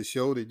know, the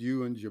show that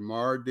you and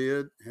Jamar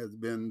did has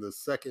been the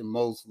second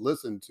most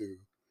listened to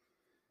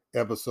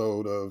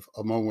episode of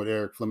A Moment with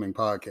Eric Fleming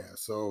podcast.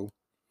 So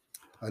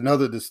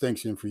another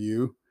distinction for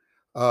you.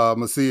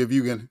 Let's see if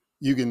you can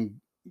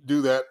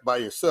do that by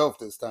yourself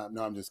this time.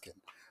 No, I'm just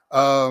kidding.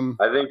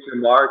 I think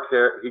Jamar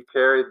he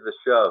carried the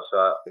show,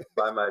 so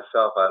by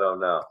myself, I don't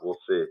know. We'll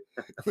see.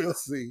 We'll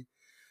see.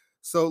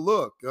 So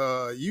look,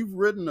 you've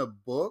written a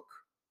book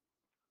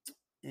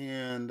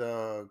and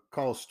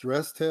called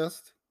Stress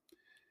Test.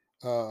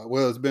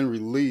 Well, it's been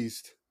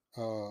released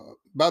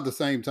about the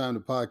same time the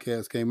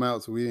podcast came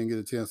out, so we didn't get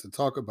a chance to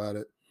talk about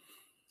it.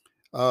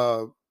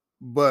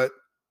 But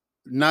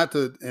not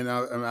to, and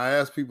I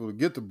asked people to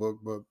get the book,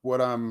 but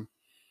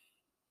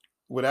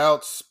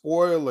without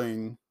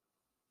spoiling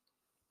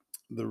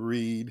the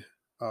read,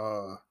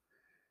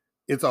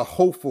 it's a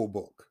hopeful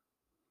book,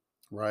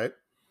 right?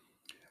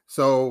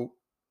 So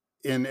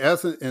in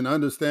essence, in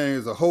understanding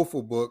it's a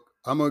hopeful book,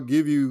 I'm going to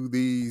give you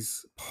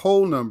these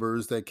poll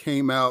numbers that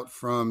came out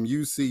from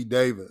UC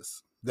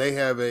Davis. They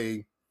have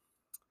a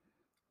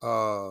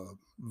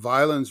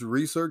violence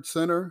research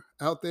center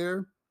out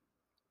there.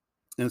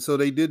 And so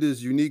they did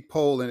this unique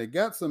poll and it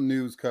got some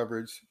news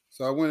coverage.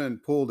 So I went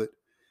and pulled it.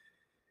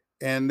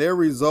 And their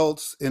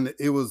results, and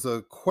it was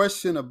a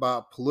question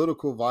about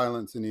political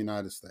violence in the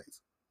United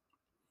States.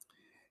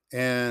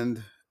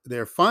 And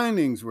their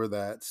findings were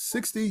that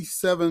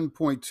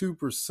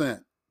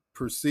 67.2%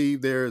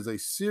 perceive there is a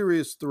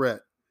serious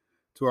threat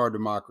to our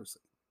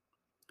democracy.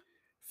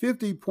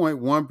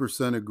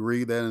 50.1%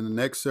 agree that in the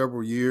next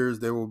several years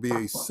there will be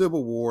a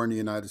civil war in the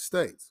United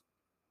States.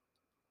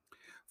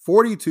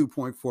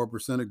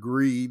 42.4%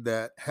 agree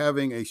that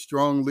having a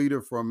strong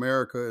leader for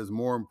America is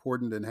more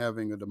important than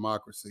having a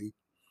democracy.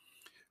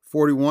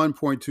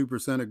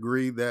 41.2%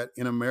 agree that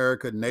in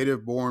America,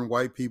 native-born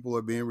white people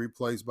are being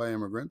replaced by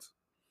immigrants.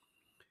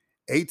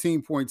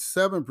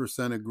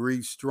 18.7%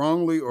 agree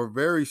strongly or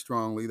very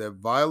strongly that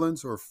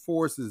violence or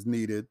force is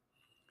needed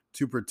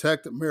to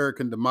protect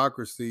American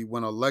democracy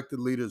when elected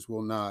leaders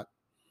will not.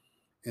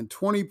 And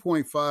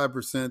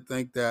 20.5%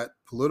 think that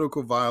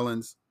political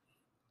violence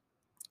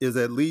is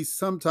at least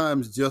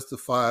sometimes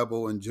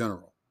justifiable in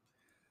general.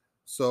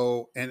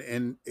 So,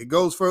 and it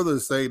goes further to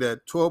say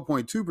that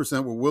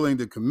 12.2% were willing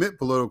to commit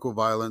political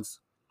violence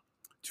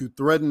to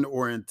threaten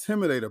or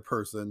intimidate a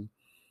person,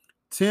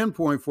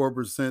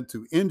 10.4%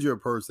 to injure a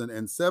person,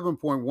 and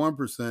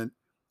 7.1%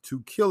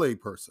 to kill a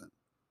person.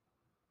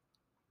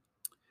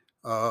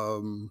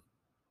 Do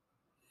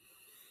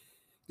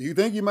you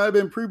think you might have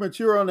been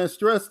premature on that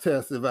stress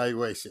test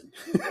evaluation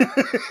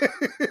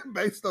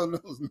based on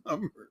those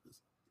numbers?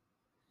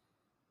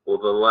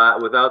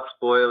 Well, without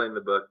spoiling the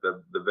book,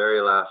 the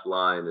very last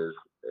line is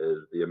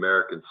the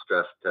American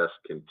stress test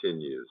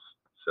continues.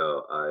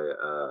 So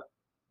I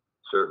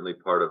certainly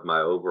part of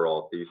my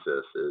overall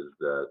thesis is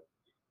that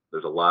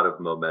there's a lot of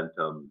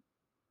momentum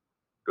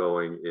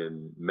going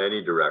in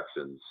many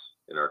directions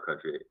in our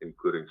country,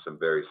 including some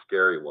very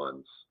scary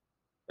ones.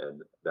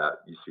 And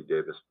that UC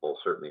Davis poll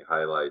certainly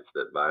highlights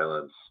that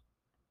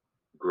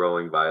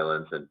growing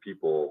violence, and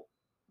people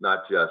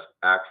not just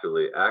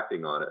actually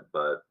acting on it,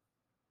 but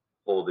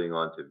holding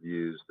on to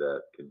views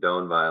that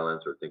condone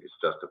violence or think it's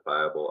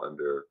justifiable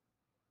under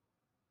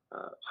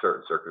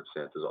certain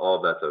circumstances. All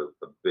of that's a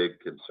big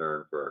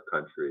concern for our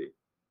country.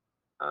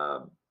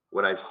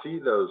 When I see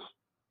those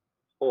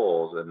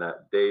polls and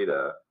that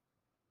data,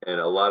 and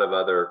a lot of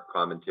other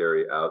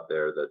commentary out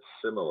there that's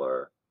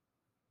similar,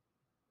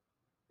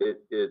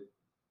 it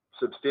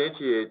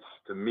substantiates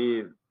to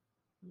me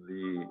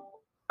the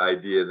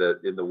idea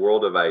that in the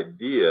world of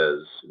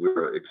ideas,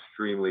 we're an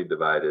extremely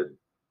divided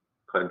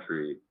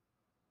country,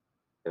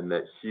 and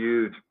that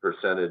huge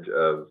percentage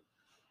of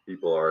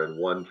people are in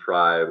one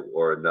tribe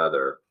or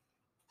another,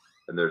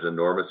 and there's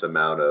enormous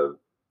amount of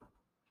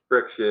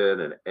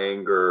friction and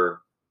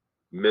anger,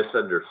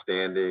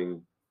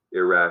 misunderstanding,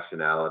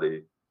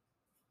 irrationality.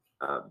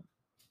 Um,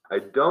 I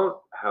don't,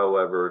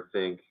 however,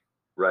 think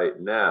right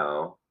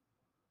now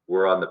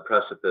we're on the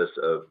precipice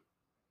of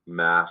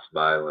mass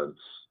violence.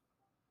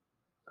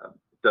 It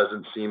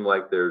doesn't seem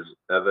like there's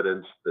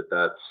evidence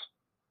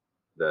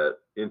that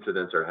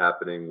incidents are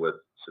happening with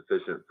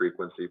sufficient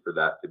frequency for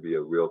that to be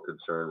a real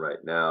concern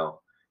right now.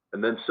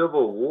 And then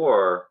civil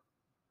war,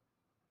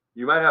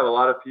 you might have a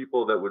lot of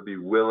people that would be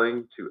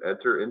willing to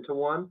enter into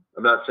one.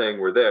 I'm not saying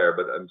we're there,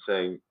 but I'm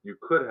saying you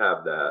could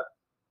have that.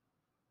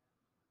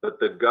 But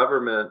the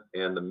government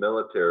and the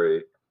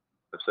military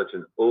have such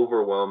an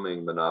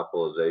overwhelming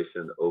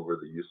monopolization over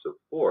the use of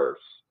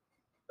force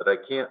that I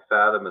can't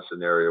fathom a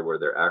scenario where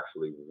there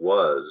actually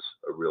was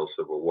a real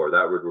civil war.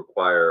 That would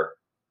require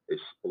a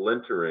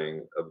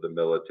splintering of the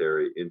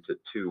military into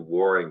two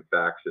warring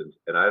factions.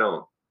 And I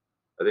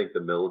think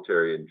the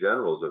military in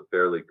general is a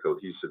fairly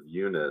cohesive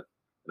unit.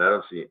 And I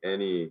don't see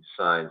any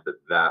signs that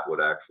that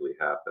would actually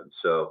happen.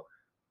 So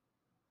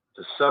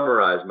to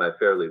summarize my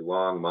fairly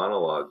long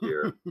monologue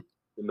here,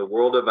 in the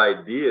world of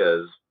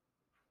ideas,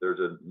 there's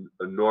an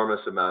enormous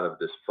amount of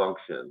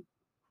dysfunction.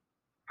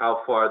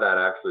 How far that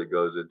actually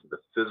goes into the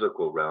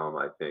physical realm,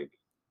 I think,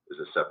 is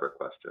a separate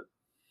question.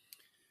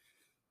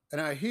 And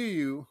I hear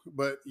you,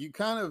 but you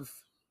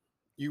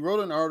wrote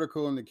an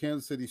article in the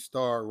Kansas City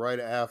Star right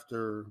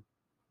after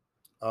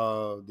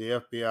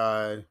the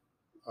FBI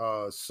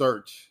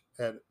search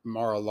at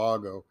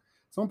Mar-a-Lago.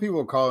 Some people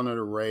are calling it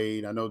a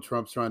raid. I know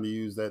Trump's trying to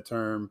use that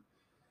term.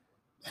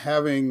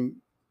 Having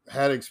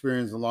had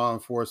experience in law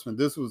enforcement,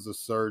 this was a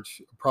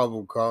search, a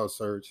probable cause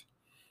search.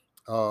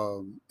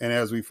 And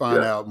as we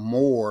find out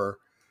more,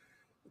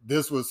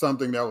 this was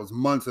something that was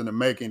months in the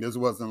making. This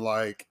wasn't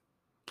like,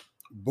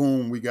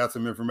 boom, we got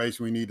some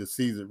information, we need to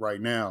seize it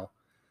right now.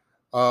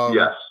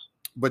 Yes.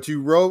 But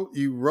you wrote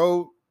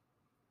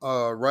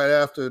right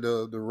after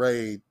the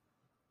raid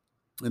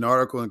an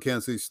article in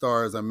Kansas City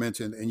Star, as I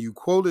mentioned, and you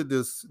quoted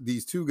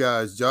these two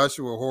guys,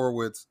 Joshua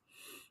Horowitz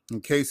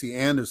and Casey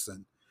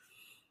Anderson.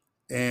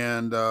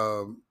 And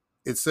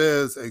it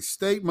says a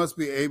state must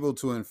be able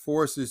to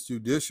enforce its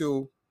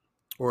judicial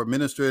or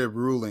administrative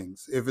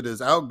rulings. If it is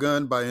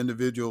outgunned by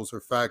individuals or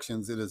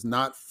factions, it is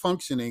not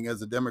functioning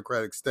as a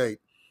democratic state.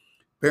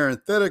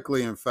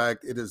 Parenthetically, in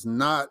fact, it is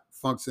not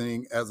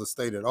functioning as a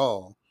state at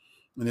all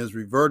and is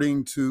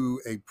reverting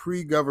to a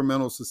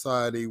pre-governmental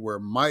society where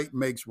might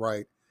makes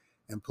right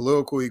and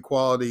political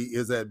equality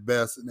is at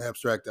best an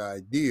abstract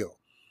ideal.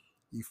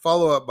 You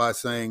follow up by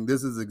saying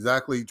this is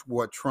exactly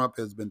what Trump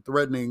has been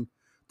threatening,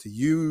 to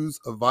use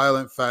a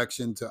violent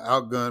faction to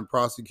outgun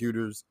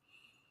prosecutors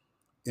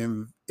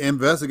in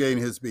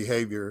investigating his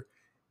behavior,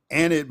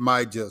 and it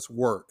might just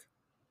work.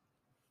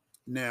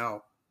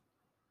 Now,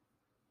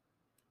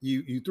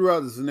 you threw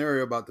out the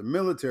scenario about the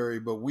military,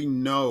 but we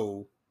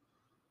know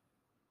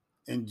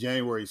in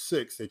January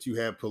 6th that you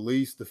had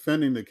police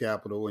defending the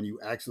Capitol and you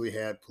actually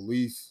had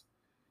police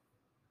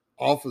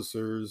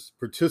officers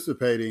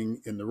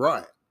participating in the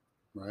riot,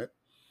 right?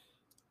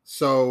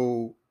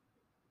 So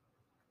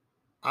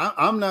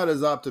I'm not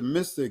as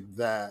optimistic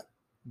that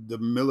the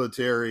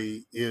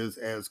military is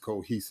as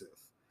cohesive.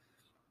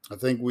 I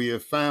think we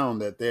have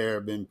found that there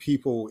have been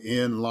people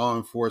in law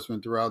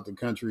enforcement throughout the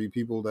country,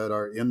 people that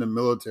are in the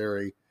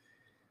military.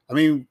 I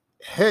mean,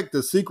 heck,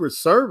 the Secret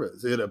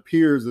Service, it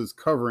appears, is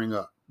covering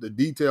up. The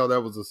detail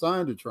that was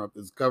assigned to Trump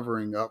is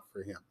covering up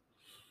for him.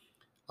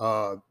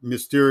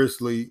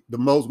 Mysteriously,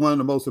 one of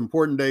the most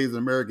important days in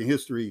American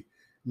history,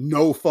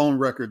 no phone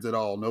records at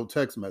all, no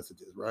text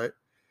messages, right?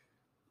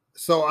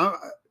 So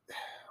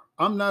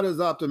I'm not as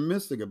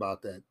optimistic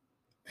about that.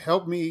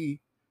 Help me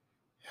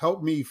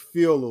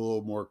feel a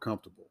little more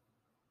comfortable.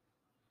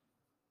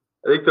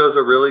 I think those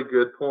are really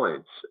good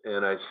points.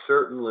 And I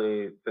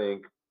certainly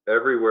think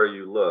everywhere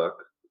you look,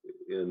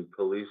 in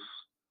police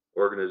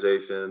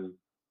organization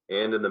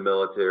and in the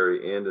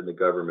military and in the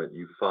government,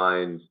 you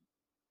find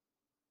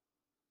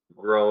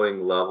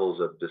growing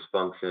levels of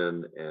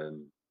dysfunction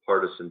and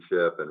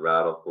partisanship and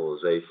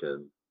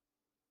radicalization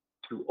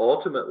to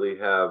ultimately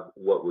have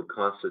what would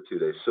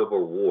constitute a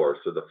civil war.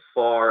 So the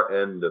far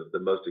end of the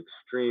most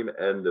extreme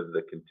end of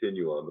the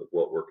continuum of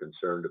what we're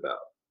concerned about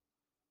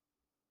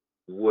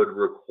would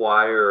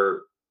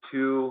require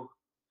two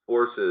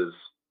forces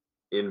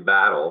in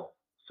battle,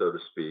 so to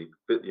speak,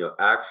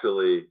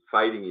 actually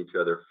fighting each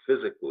other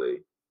physically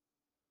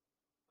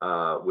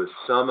with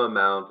some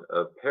amount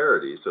of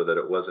parity, so that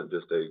it wasn't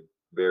just a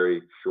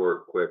very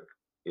short, quick,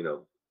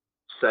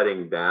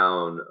 setting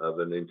down of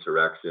an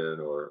insurrection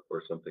or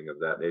something of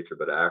that nature,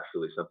 but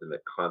actually something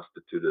that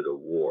constituted a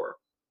war.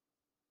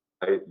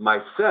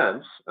 My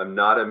sense, I'm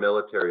not a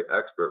military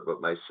expert,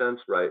 but my sense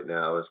right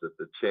now is that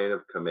the chain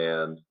of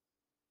command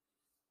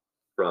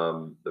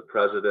from the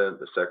president,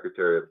 the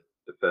secretary of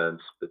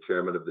defense, the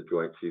chairman of the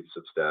joint chiefs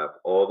of staff,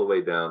 all the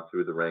way down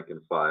through the rank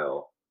and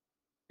file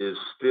is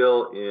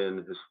still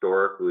in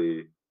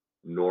historically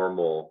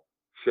normal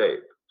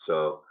shape.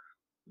 So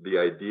the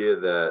idea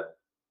that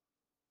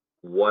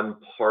one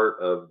part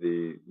of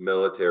the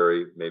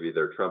military, maybe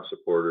they're Trump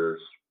supporters,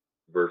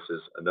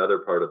 versus another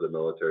part of the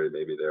military,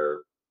 maybe they're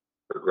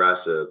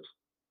progressives,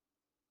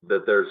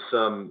 that there's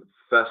some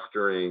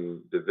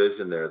festering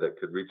division there that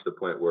could reach the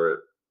point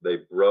where they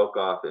broke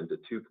off into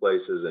two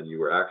places and you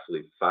were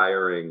actually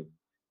firing,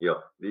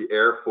 the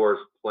Air Force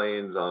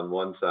planes on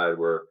one side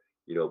were,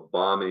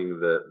 bombing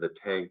the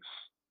tanks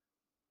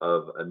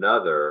of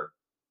another,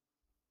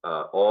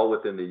 all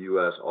within the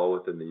U.S., all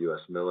within the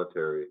U.S.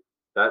 military.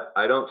 That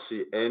I don't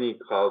see any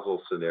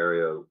causal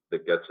scenario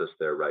that gets us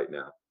there right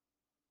now.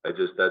 That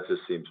just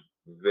seems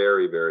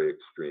very, very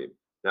extreme.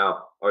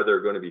 Now, are there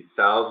going to be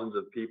thousands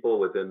of people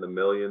within the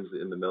millions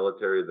in the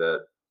military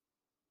that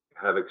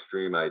have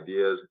extreme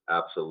ideas?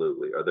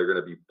 Absolutely. Are there going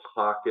to be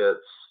pockets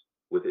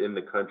within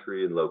the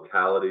country and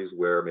localities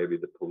where maybe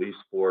the police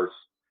force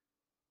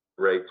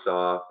breaks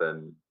off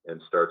and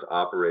starts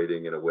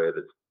operating in a way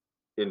that's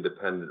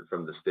independent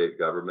from the state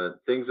government?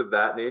 Things of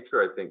that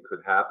nature, I think,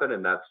 could happen,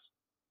 and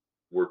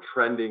we're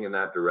trending in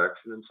that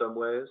direction in some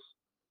ways.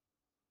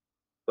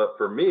 But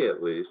for me,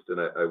 at least, and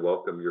I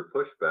welcome your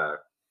pushback,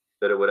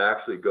 that it would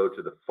actually go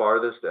to the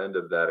farthest end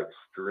of that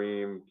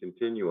extreme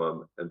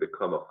continuum and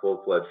become a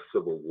full-fledged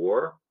civil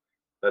war.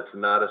 That's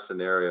not a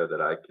scenario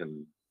that I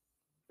can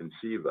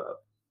conceive of.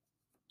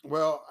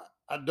 Well,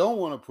 I don't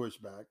want to push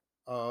back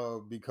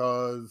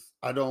because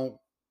I don't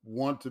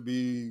want to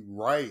be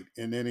right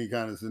in any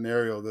kind of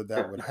scenario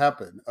that would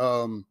happen.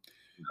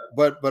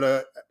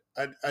 But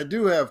I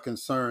do have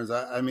concerns.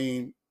 I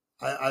mean,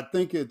 I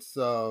think it's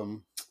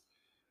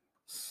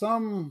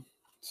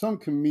some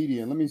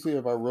comedian. Let me see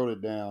if I wrote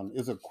it down.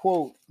 It's a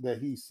quote that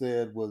he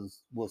said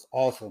was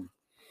awesome.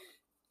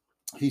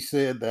 He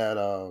said that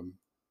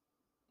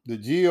the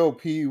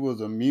GOP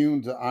was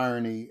immune to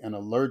irony and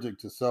allergic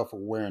to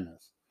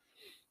self-awareness.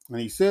 And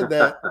he said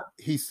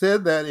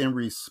that in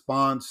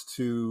response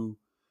to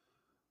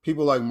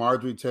people like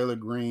Marjorie Taylor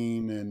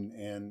Greene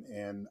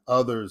and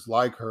others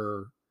like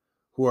her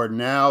who are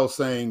now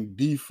saying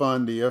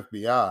defund the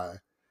FBI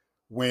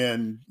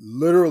when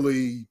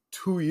literally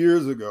 2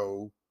 years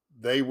ago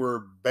they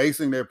were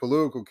basing their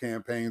political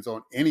campaigns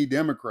on any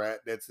Democrat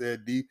that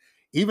said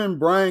even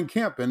Brian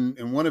Kemp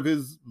in one of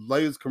his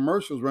latest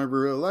commercials running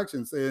for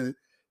re-election said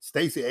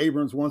Stacey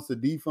Abrams wants to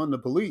defund the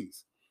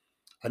police.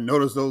 I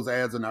noticed those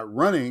ads are not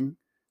running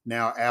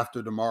now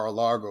after the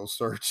Mar-a-Lago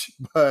search,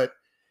 but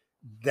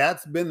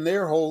that's been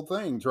their whole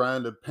thing,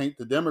 trying to paint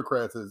the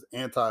Democrats as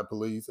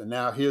anti-police. And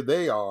now here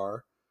they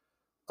are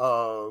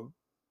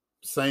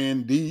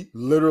saying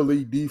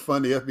literally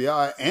defund the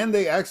FBI. And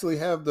they actually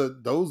have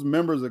those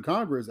members of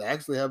Congress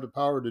actually have the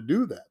power to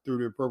do that through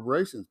the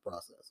appropriations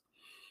process.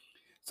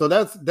 So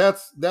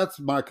that's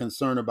my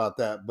concern about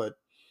that. But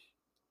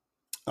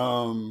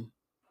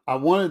I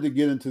wanted to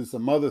get into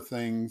some other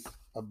things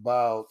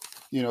about,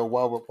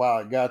 while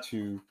I got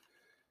you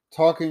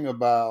talking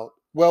about,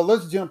 well,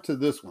 let's jump to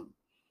this one.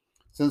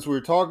 Since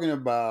we're talking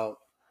about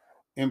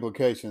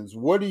implications,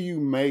 what do you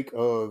make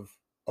of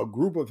a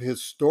group of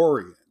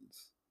historians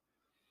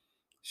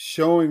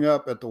showing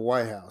up at the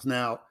White House?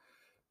 Now,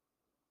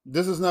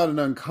 this is not an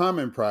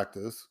uncommon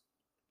practice,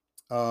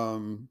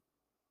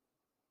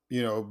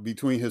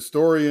 between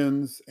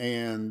historians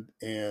and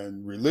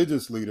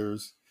religious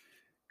leaders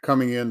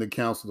coming in to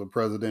counsel the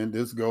president.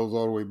 This goes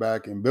all the way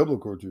back in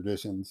biblical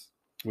traditions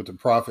with the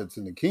prophets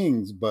and the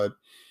kings. But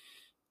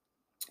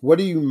what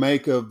do you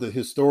make of the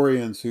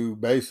historians who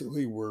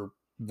basically were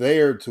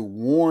there to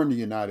warn the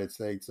United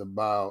States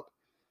about,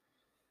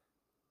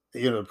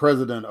 the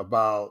president,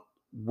 about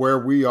where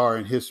we are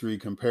in history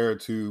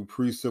compared to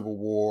pre-Civil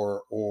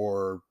War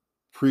or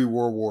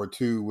pre-World War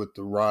II with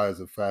the rise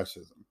of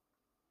fascism?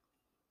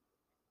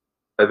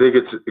 I think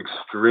it's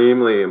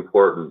extremely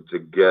important to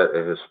get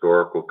a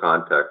historical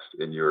context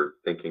in your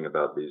thinking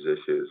about these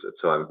issues. And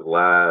so I'm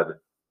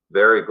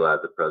very glad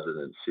the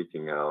president's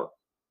seeking out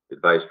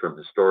advice from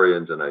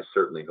historians, and I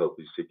certainly hope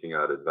he's seeking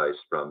out advice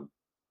from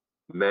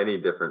many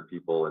different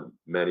people in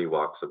many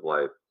walks of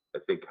life. I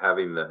think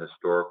having the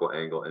historical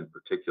angle in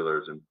particular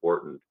is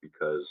important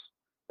because,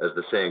 as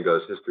the saying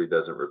goes, history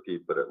doesn't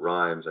repeat, but it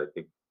rhymes. I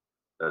think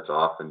that's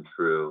often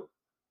true,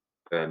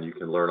 and you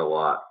can learn a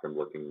lot from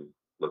looking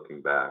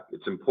back.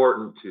 It's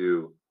important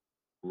to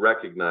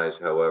recognize,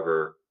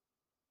 however,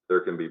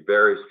 there can be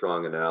very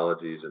strong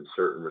analogies in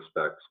certain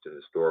respects to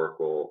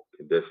historical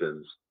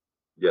conditions,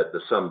 yet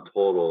the sum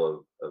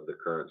total of the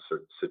current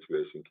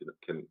situation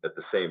can at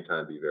the same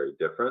time be very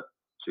different.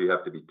 So you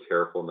have to be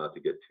careful not to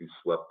get too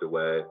swept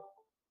away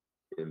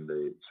in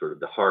the sort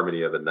of the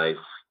harmony of a nice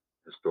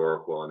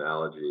historical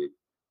analogy.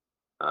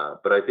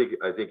 But I think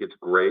it's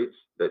great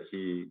that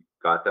he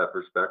got that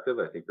perspective.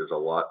 I think there's a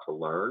lot to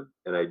learn,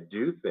 and I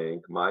do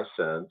think my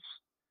sense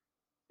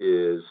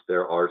is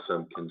there are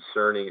some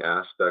concerning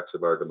aspects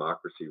of our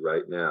democracy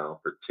right now,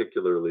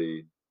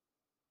 particularly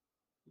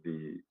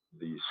the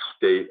the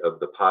state of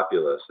the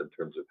populace in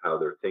terms of how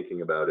they're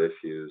thinking about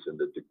issues and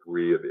the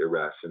degree of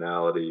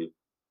irrationality,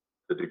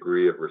 the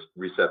degree of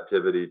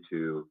receptivity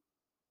to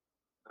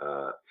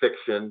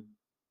fiction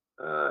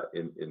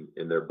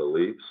in their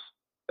beliefs.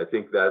 I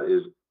think that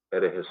is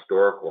at a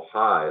historical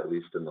high, at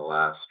least in the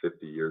last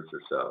 50 years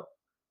or so.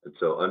 And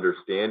so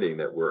understanding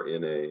that we're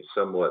in a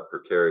somewhat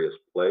precarious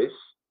place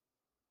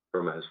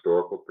from a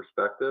historical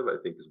perspective, I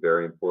think is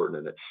very important,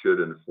 and it should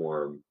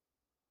inform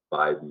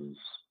Biden's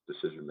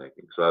decision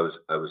making. So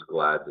I was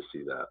glad to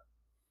see that.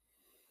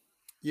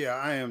 Yeah,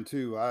 I am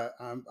too.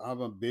 I'm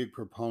a big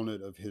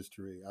proponent of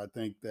history. I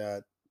think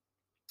that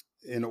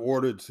in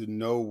order to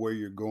know where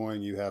you're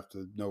going, you have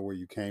to know where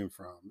you came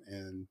from,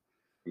 and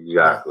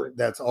Exactly.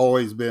 that's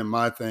always been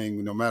my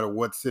thing. No matter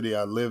what city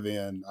I live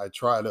in, I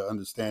try to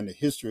understand the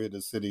history of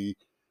the city,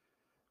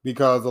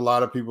 because a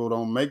lot of people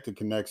don't make the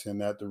connection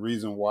that the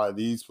reason why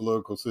these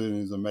political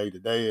decisions are made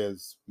today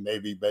is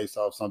maybe based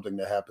off something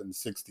that happened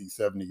 60,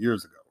 70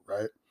 years ago,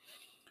 right?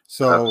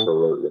 So,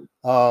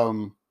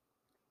 Absolutely.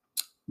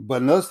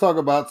 but let's talk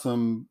about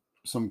some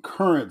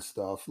current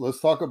stuff. Let's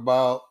talk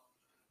about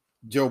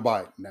Joe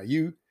Biden. Now,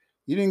 you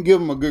didn't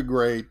give him a good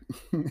grade.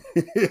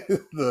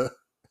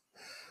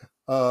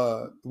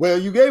 Well,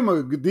 you gave him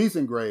a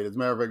decent grade. As a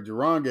matter of fact,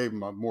 Jerron gave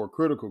him a more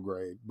critical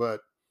grade, but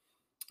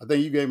I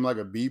think you gave him like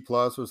a B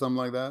plus or something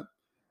like that.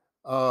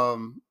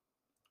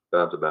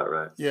 Sounds about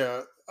right.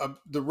 Yeah,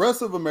 the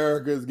rest of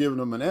America is giving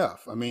him an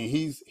F. I mean,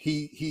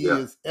 he Yeah.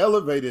 has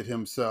elevated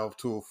himself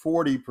to a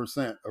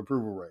 40%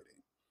 approval rating,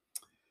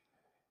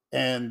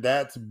 and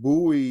that's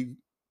buoyed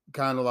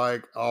kind of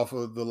like off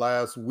of the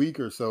last week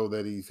or so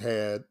that he's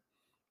had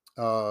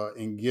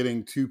in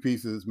getting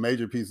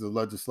major pieces of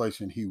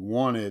legislation he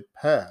wanted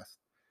passed.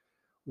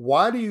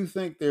 Why do you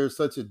think there's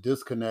such a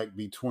disconnect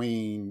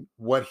between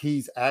what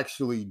he's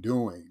actually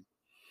doing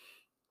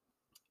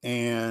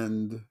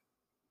and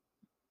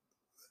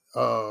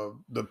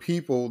the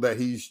people that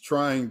he's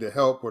trying to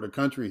help, or the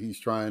country he's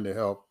trying to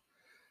help,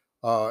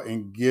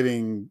 in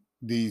getting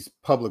these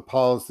public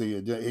policy,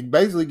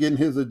 basically getting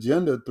his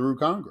agenda through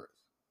Congress?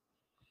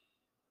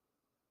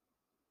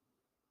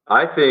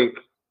 I think,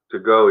 to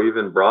go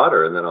even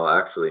broader, and then I'll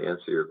actually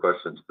answer your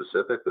question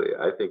specifically,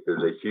 I think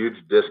there's a huge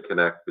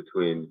disconnect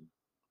between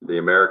the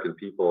American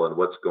people and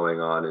what's going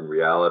on in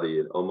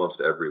reality in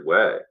almost every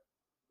way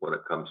when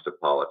it comes to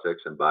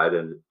politics. And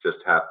Biden just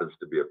happens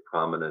to be a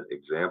prominent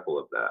example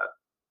of that.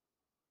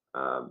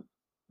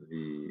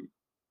 The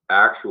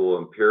actual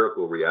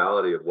empirical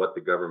reality of what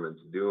the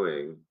government's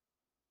doing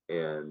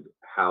and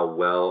how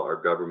well our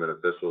government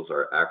officials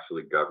are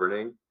actually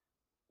governing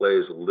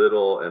plays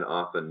little and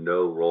often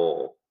no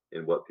role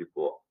in what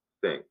people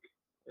think.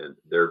 And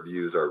their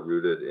views are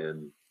rooted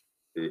in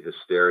the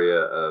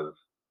hysteria of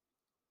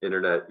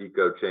internet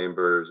echo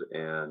chambers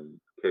and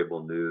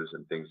cable news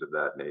and things of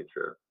that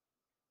nature.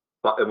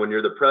 And when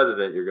you're the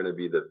president, you're going to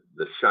be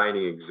the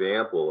shining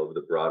example of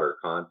the broader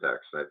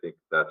context. And I think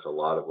that's a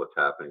lot of what's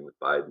happening with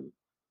Biden.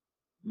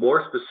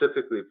 More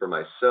specifically for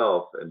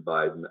myself and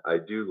Biden, I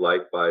do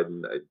like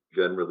Biden. I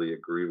generally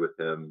agree with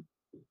him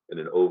in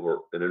an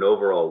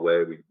overall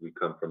way. We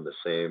come from the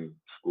same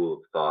school of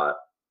thought.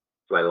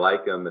 So I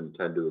like him and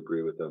tend to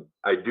agree with him.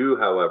 I do,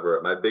 however,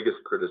 my biggest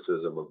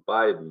criticism of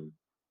Biden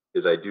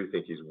is I do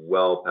think he's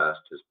well past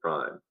his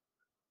prime.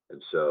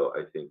 And so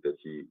I think that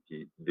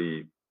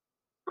the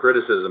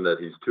criticism that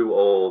he's too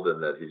old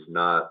and that he's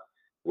not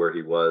where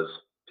he was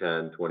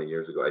 10, 20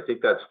 years ago, I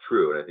think that's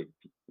true. And I think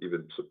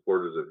even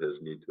supporters of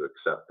his need to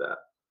accept that.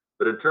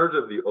 But in terms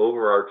of the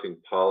overarching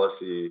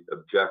policy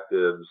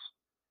objectives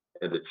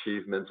and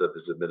achievements of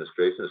his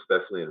administration,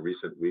 especially in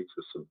recent weeks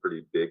with some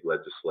pretty big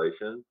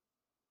legislation,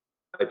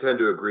 I tend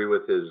to agree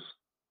with his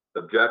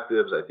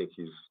objectives. I think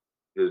his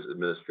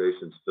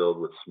administration's filled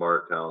with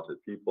smart,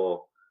 talented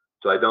people.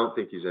 So I don't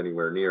think he's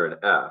anywhere near an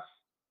F.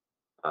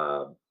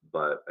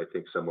 But I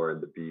think somewhere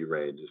in the B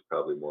range is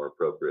probably more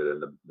appropriate.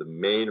 And the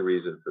main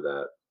reason for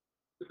that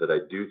is that I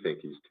do think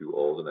he's too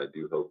old, and I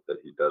do hope that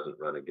he doesn't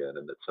run again,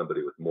 and that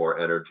somebody with more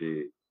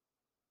energy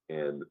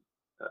and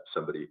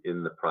somebody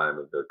in the prime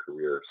of their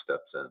career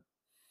steps in.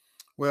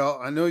 Well,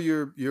 I know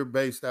you're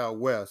based out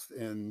west,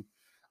 and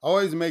I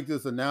always make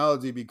this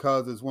analogy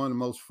because it's one of the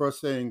most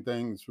frustrating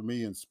things for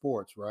me in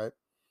sports, right?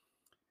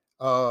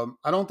 I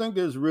don't think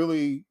there's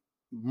really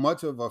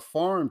much of a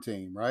farm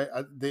team, right?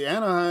 The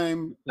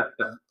Anaheim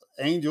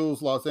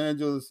Angels, Los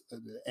Angeles,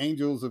 the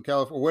Angels of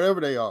California,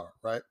 whatever they are,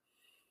 right?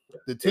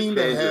 The team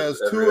that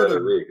has two of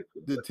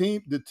the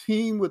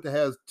team that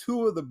has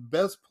two of the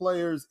best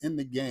players in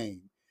the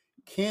game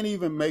can't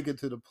even make it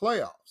to the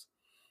playoffs,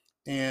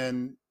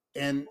 and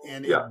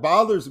it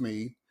bothers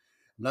me.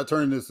 I'm not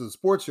turning this into a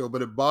sports show,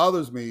 but it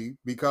bothers me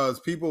because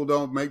people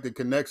don't make the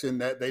connection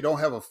that they don't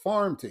have a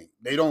farm team.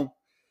 They don't.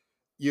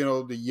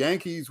 the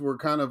Yankees were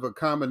kind of a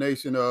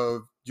combination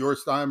of George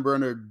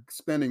Steinbrenner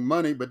spending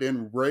money, but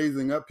then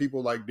raising up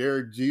people like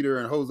Derek Jeter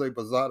and Jose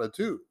Posada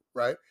too,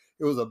 right?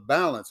 It was a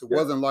balance. It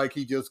wasn't like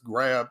he just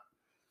grabbed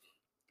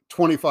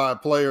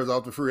 25 players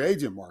off the free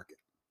agent market.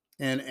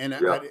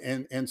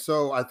 And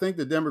so I think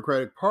the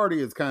Democratic Party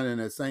is kind of in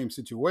that same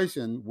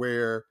situation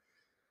where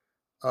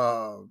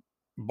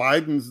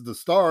Biden's the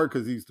star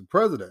because he's the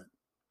president.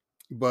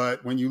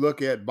 But when you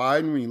look at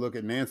Biden, when you look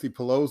at Nancy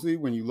Pelosi,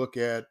 when you look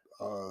at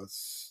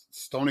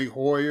Stony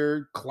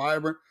Hoyer,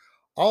 Clyburn,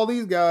 all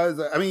these guys,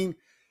 I mean,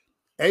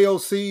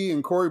 AOC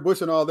and Cori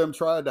Bush and all them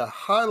tried to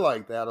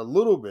highlight that a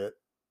little bit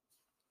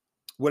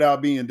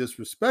without being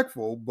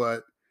disrespectful.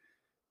 But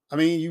I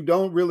mean, you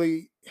don't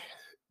really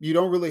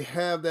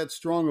have that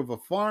strong of a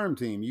farm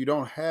team. You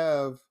don't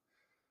have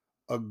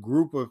a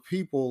group of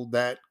people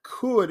that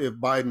could, if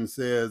Biden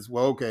says,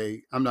 well,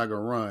 okay, I'm not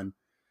going to run,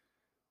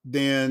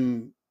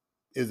 then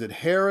is it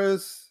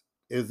Harris?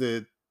 Is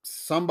it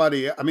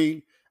somebody? I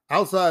mean,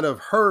 outside of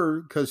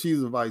her, because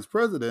she's the vice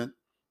president,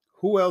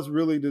 who else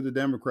really do the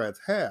Democrats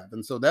have?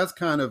 And so that's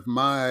kind of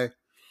my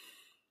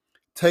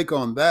take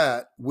on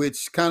that,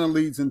 which kind of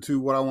leads into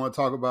what I want to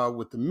talk about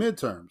with the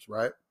midterms,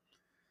 right?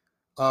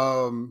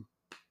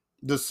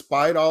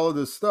 Despite all of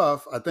this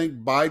stuff, I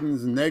think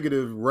Biden's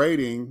negative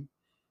rating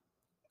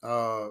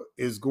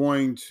is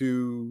going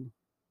to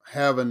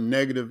have a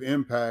negative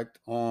impact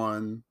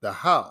on the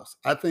House.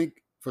 I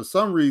think for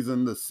some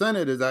reason the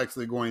Senate is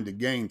actually going to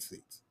gain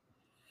seats.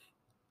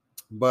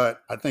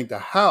 But I think the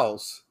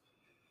House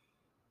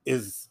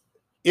is,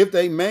 if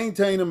they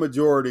maintain a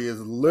majority, is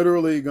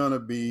literally going to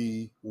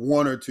be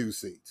 1 or 2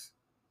 seats.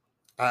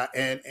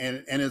 And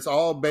it's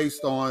all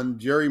based on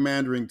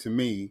gerrymandering to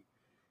me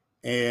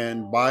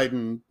and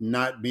Biden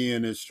not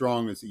being as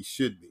strong as he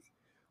should be.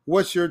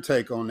 What's your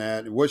take on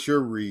that? What's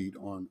your read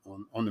on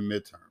the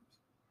midterms?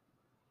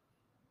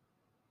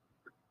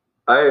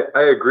 I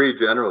agree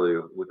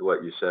generally with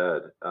what you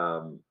said.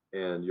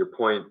 And your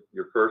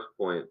first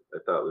point, I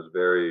thought was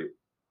very,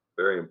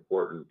 very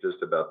important,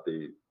 just about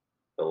the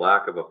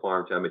lack of a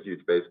farm. I'm a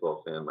huge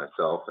baseball fan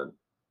myself, and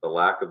the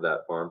lack of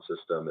that farm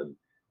system, and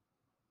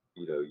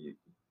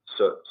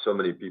so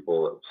many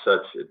people of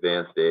such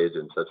advanced age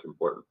in such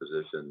important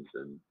positions,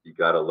 and you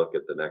got to look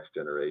at the next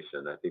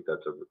generation. I think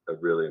that's a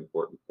really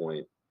important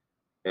point.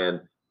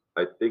 And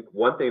I think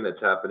one thing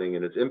that's happening,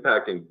 and it's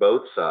impacting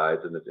both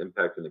sides, and it's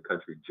impacting the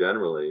country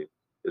generally,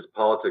 is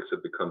politics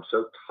have become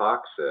so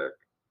toxic,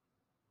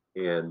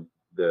 and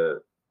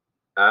the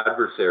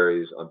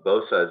adversaries on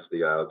both sides of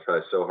the aisle try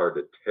so hard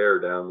to tear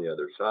down the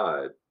other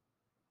side,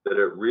 that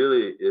it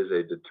really is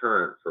a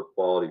deterrent for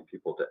quality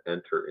people to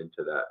enter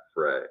into that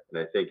fray.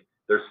 And I think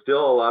there's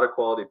still a lot of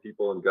quality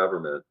people in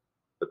government,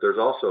 but there's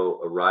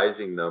also a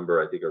rising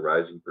number, I think a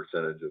rising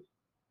percentage of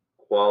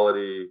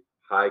quality,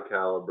 high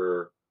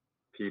caliber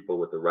people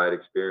with the right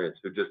experience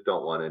who just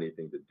don't want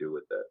anything to do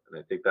with it. And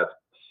I think that's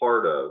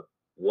part of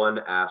one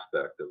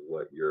aspect of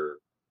what you're,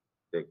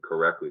 I think,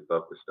 correctly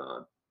focused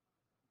on.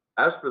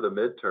 As for the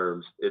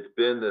midterms, it's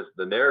been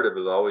the narrative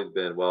has always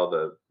been, well,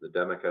 the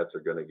Democrats are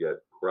going to get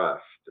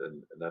crushed.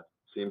 And that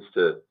seems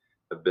to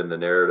have been the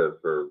narrative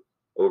for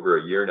over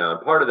a year now.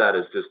 And part of that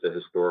is just the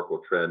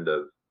historical trend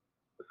of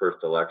the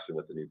first election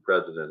with the new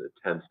president. It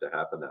tends to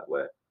happen that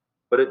way.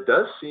 But it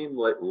does seem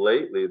like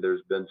lately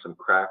there's been some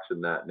cracks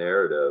in that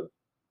narrative.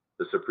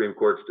 The Supreme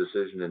Court's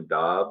decision in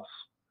Dobbs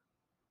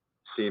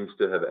seems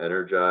to have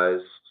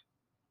energized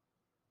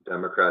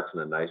Democrats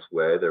in a nice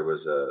way. There was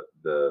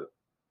the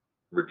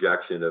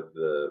rejection of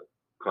the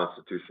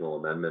constitutional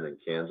amendment in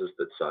Kansas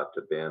that sought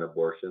to ban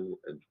abortion,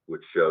 and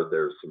which showed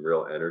there was some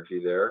real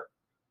energy there.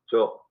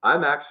 So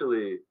I'm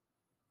actually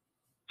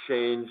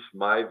changed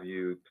my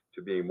view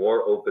to being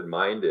more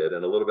open-minded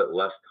and a little bit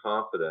less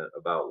confident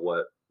about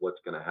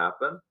what's going to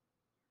happen.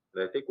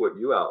 And I think what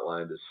you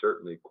outlined is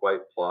certainly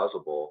quite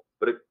plausible,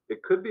 but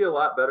it could be a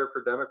lot better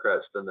for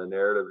Democrats than the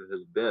narrative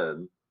has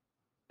been.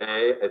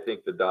 I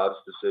think the Dobbs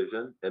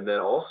decision, and then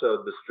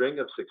also the string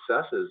of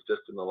successes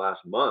just in the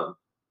last month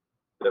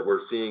that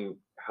we're seeing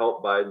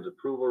help Biden's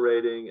approval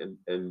rating,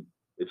 and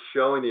it's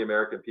showing the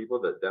American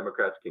people that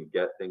Democrats can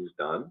get things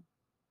done,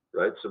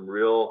 right? Some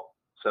real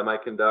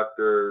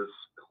semiconductors,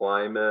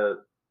 climate,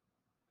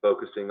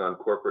 focusing on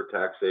corporate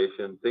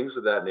taxation, things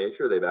of that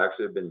nature, they've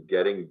actually been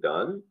getting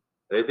done.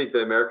 And I think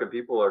the American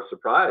people are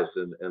surprised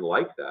and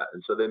like that.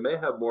 And so they may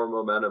have more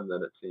momentum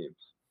than it seems.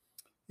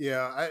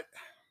 Yeah,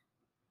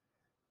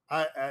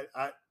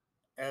 I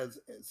as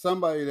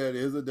somebody that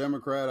is a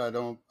Democrat, I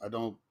don't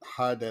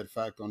hide that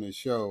fact on this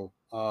show.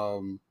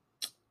 I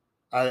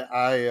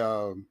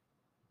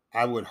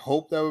would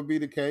hope that would be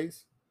the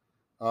case,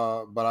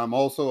 but I'm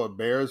also a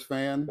Bears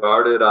fan.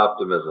 Guarded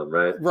optimism,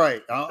 right?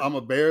 Right. I'm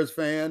a Bears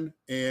fan,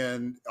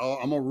 and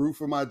I'm a root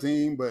for my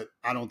team, but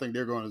I don't think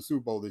they're going to the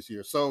Super Bowl this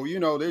year. So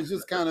there's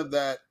just kind of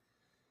that.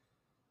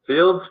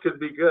 Fields could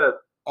be good.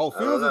 Oh,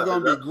 Fields is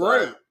going to be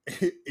great.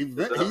 He's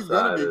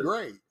going to be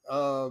great.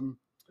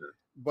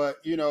 But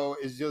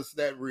it's just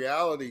that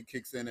reality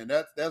kicks in, and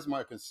that's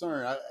my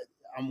concern.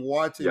 I'm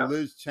watching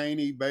Liz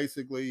Cheney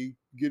basically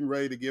getting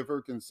ready to give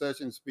her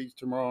concession speech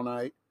tomorrow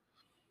night,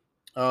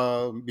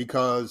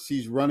 because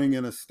she's running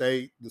in a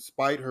state,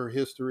 despite her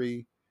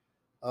history,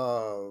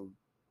 uh,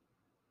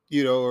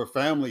 her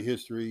family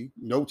history.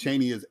 No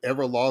Cheney has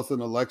ever lost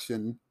an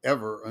election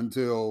ever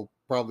until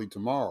probably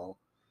tomorrow,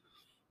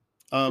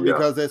 Yeah.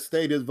 because that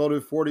state has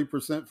voted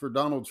 40% for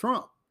Donald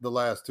Trump the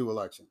last two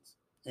elections.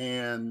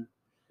 And,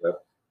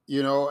 Yep.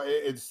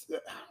 It's,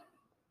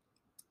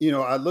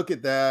 I look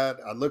at that.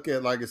 I look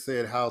at, like I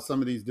said, how some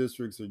of these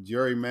districts are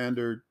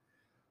gerrymandered.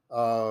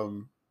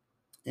 And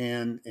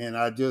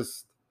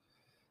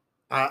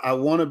I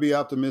want to be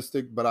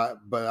optimistic, but I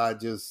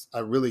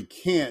really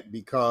can't,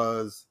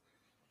 because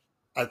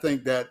I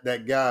think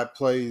that guy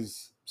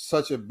plays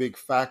such a big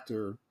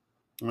factor.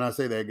 When I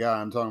say that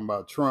guy, I'm talking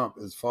about Trump,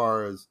 as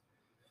far as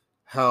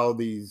how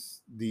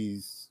these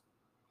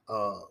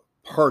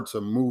parts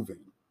are moving.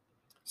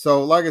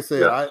 So, like I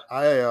said, Yes.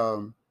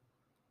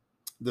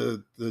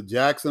 the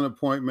Jackson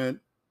appointment,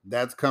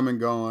 that's come and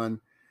gone.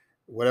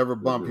 Whatever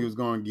bump he was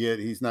going to get,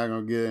 he's not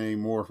going to get any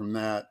more from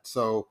that.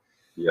 So,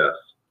 yes,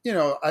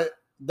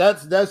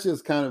 that's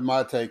just kind of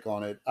my take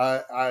on it.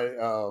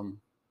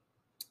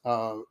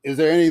 Is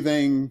there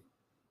anything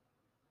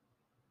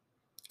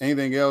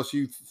else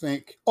you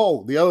think?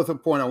 Oh, the other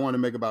point I want to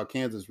make about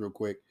Kansas real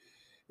quick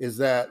is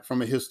that,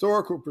 from a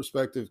historical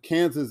perspective,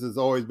 Kansas has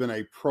always been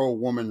a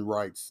pro-woman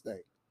rights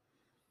state.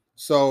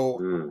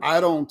 So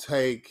I don't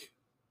take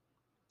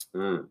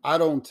that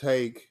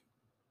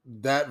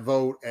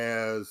vote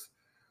as,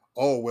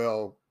 oh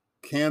well,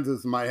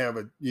 Kansas might have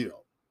a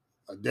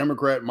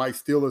Democrat might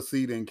steal a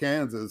seat in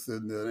Kansas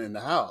in the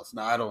House.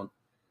 Now I don't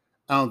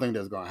think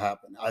that's going to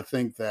happen. I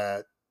think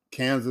that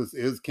Kansas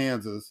is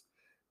Kansas,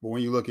 but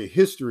when you look at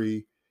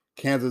history,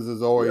 Kansas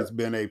has always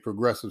been a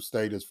progressive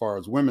state as far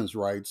as women's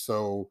rights.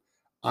 So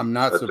I'm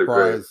not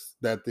surprised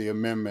that the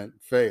amendment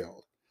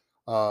failed.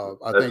 I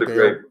think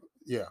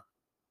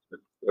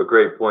a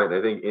great point.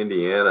 I think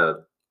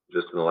Indiana,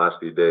 just in the last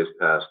few days,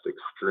 passed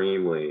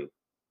extremely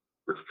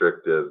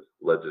restrictive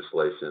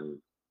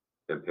legislation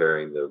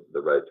impairing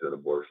the right to an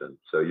abortion.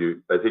 So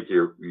I think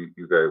you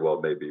very well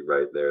may be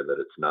right there, that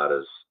it's not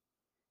as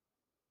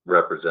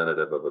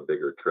representative of a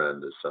bigger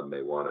trend as some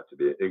may want it to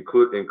be,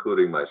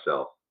 including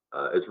myself.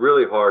 It's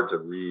really hard to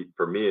read,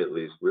 for me at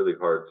least, really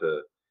hard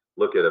to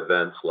look at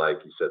events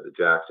like you said, the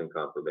Jackson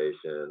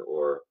confirmation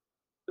or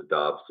the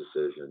Dobbs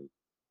decision,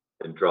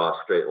 and draw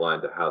a straight line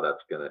to how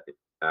that's going to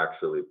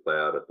actually play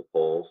out at the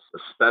polls,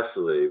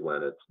 especially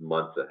when it's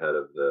months ahead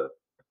of the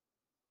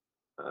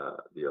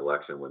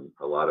election, when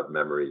a lot of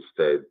memories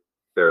fade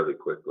fairly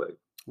quickly.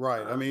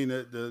 Right. I mean,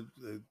 the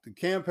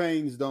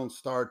campaigns don't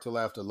start till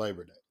after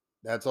Labor Day.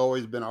 That's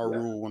always been our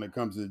rule when it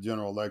comes to the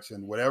general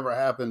election. Whatever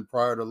happened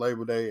prior to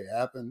Labor Day, it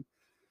happened.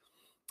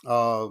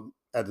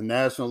 At the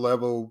national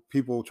level,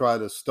 people try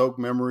to stoke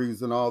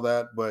memories and all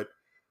that, but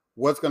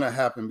what's going to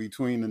happen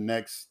between the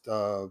next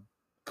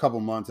couple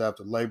months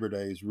after Labor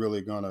Day is really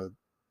going to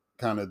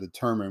kind of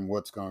determine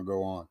what's going to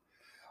go on.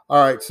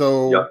 All right,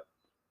 so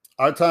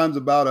our time's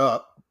about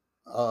up.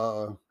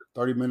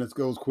 30 minutes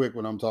goes quick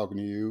when I'm talking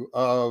to you.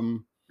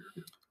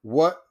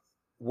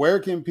 Where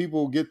can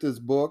people get this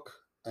book,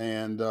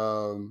 and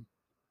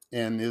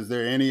is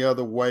there any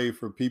other way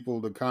for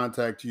people to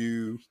contact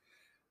you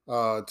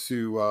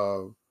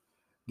to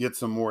get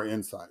some more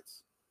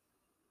insights?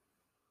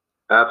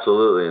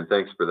 Absolutely, and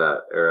thanks for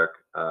that, Eric.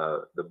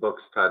 The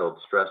book's titled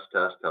 "Stress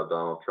Test: How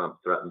Donald Trump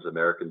Threatens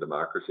American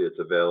Democracy." It's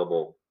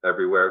available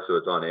everywhere, so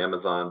it's on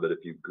Amazon. But if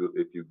you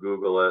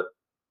Google it,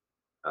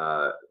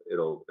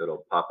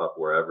 it'll pop up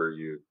wherever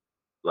you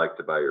like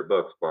to buy your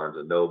books, Barnes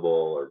and Noble,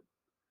 or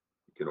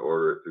you can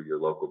order it through your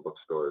local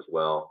bookstore as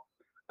well.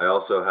 I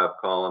also have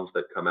columns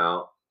that come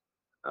out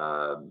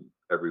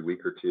every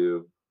week or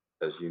two,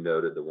 as you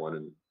noted, the one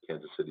in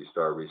Kansas City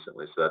Star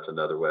recently. So that's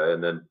another way.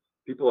 And then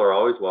people are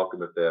always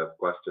welcome if they have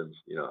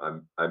questions.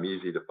 I'm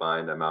easy to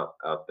find. I'm out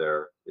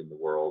there in the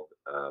world.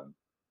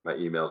 My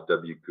email is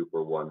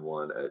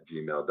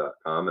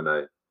wcooper11@gmail.com, and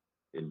I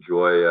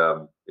enjoy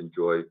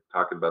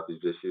talking about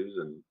these issues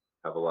and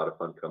have a lot of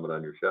fun coming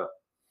on your show.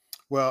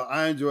 Well,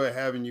 I enjoy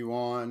having you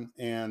on,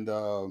 and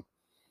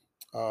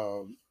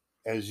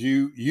as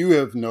you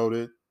have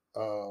noted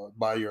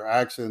by your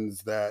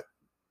actions, that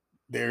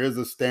there is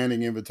a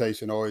standing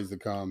invitation always to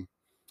come.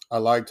 I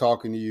like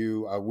talking to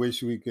you. I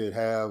wish we could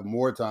have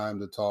more time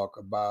to talk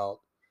about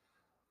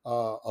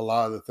a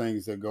lot of the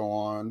things that go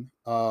on.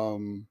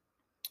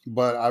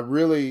 But I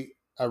really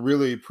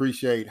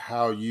appreciate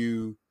how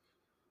you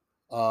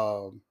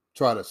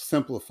try to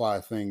simplify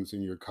things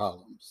in your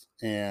columns.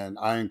 And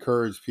I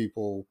encourage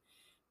people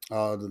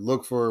to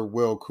look for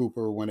Will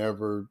Cooper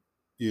whenever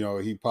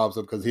he pops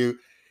up, because he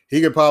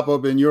could pop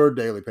up in your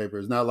daily paper.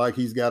 It's not like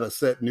he's got a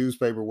set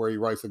newspaper where he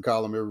writes a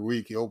column every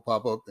week. He'll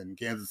pop up in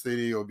Kansas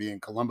City. He'll be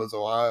in Columbus,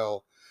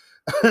 Ohio,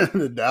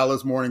 the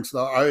Dallas Morning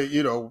Star,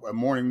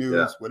 Morning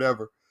News,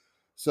 whatever.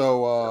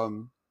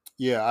 So,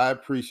 I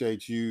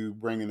appreciate you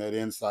bringing that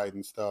insight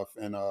and stuff,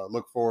 and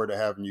look forward to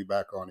having you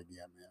back on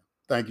again, man.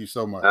 Thank you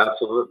so much.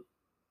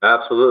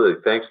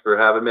 Absolutely. Thanks for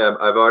having me.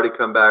 I've already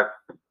come back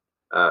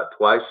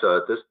twice. So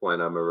at this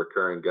point, I'm a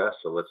recurring guest.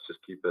 So let's just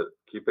keep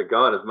it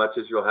going. As much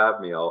as you'll have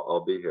me,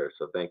 I'll be here.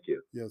 So thank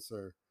you. Yes,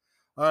 sir.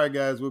 All right,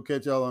 guys, we'll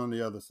catch y'all on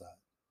the other side.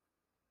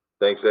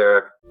 Thanks,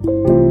 Eric.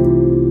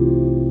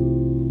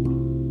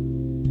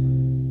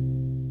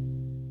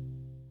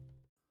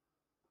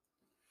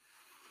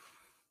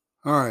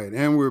 All right,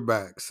 and we're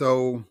back.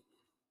 So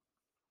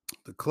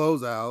to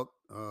close out,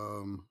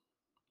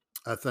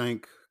 I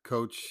thank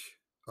Coach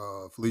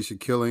Felecia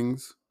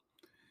Killings.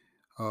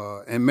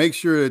 And make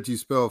sure that you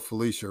spell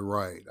Felecia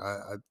right.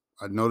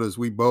 I noticed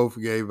we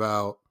both gave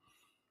out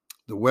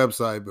the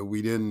website, but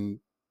we didn't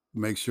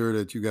make sure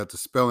that you got the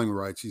spelling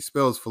right. She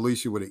spells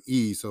Felecia with an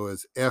E, so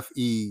it's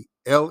Felecia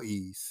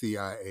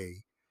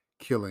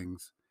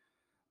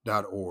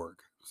Killings.org.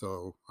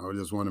 So I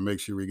just want to make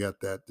sure we got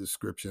that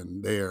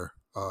description there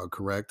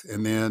correct.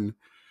 And then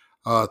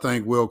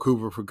thank Will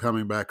Cooper for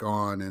coming back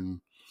on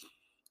and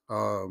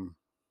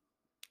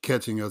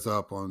catching us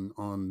up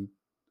on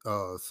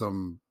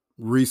some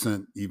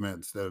recent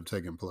events that have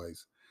taken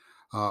place.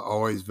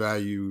 Always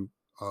value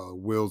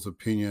Will's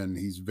opinion.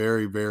 He's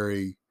very,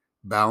 very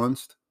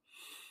balanced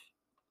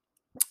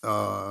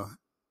uh,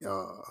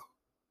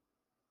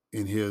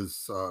 in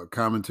his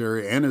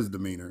commentary and his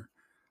demeanor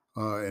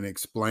in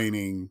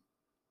explaining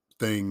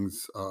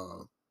things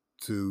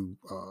to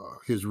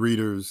his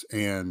readers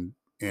and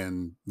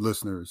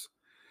listeners.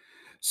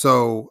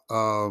 So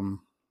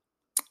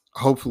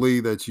hopefully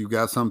that you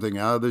got something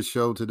out of this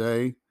show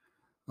today.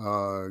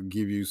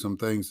 Give you some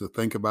things to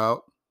think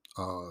about,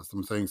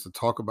 some things to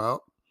talk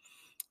about,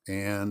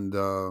 and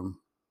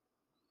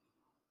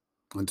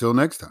until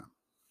next time.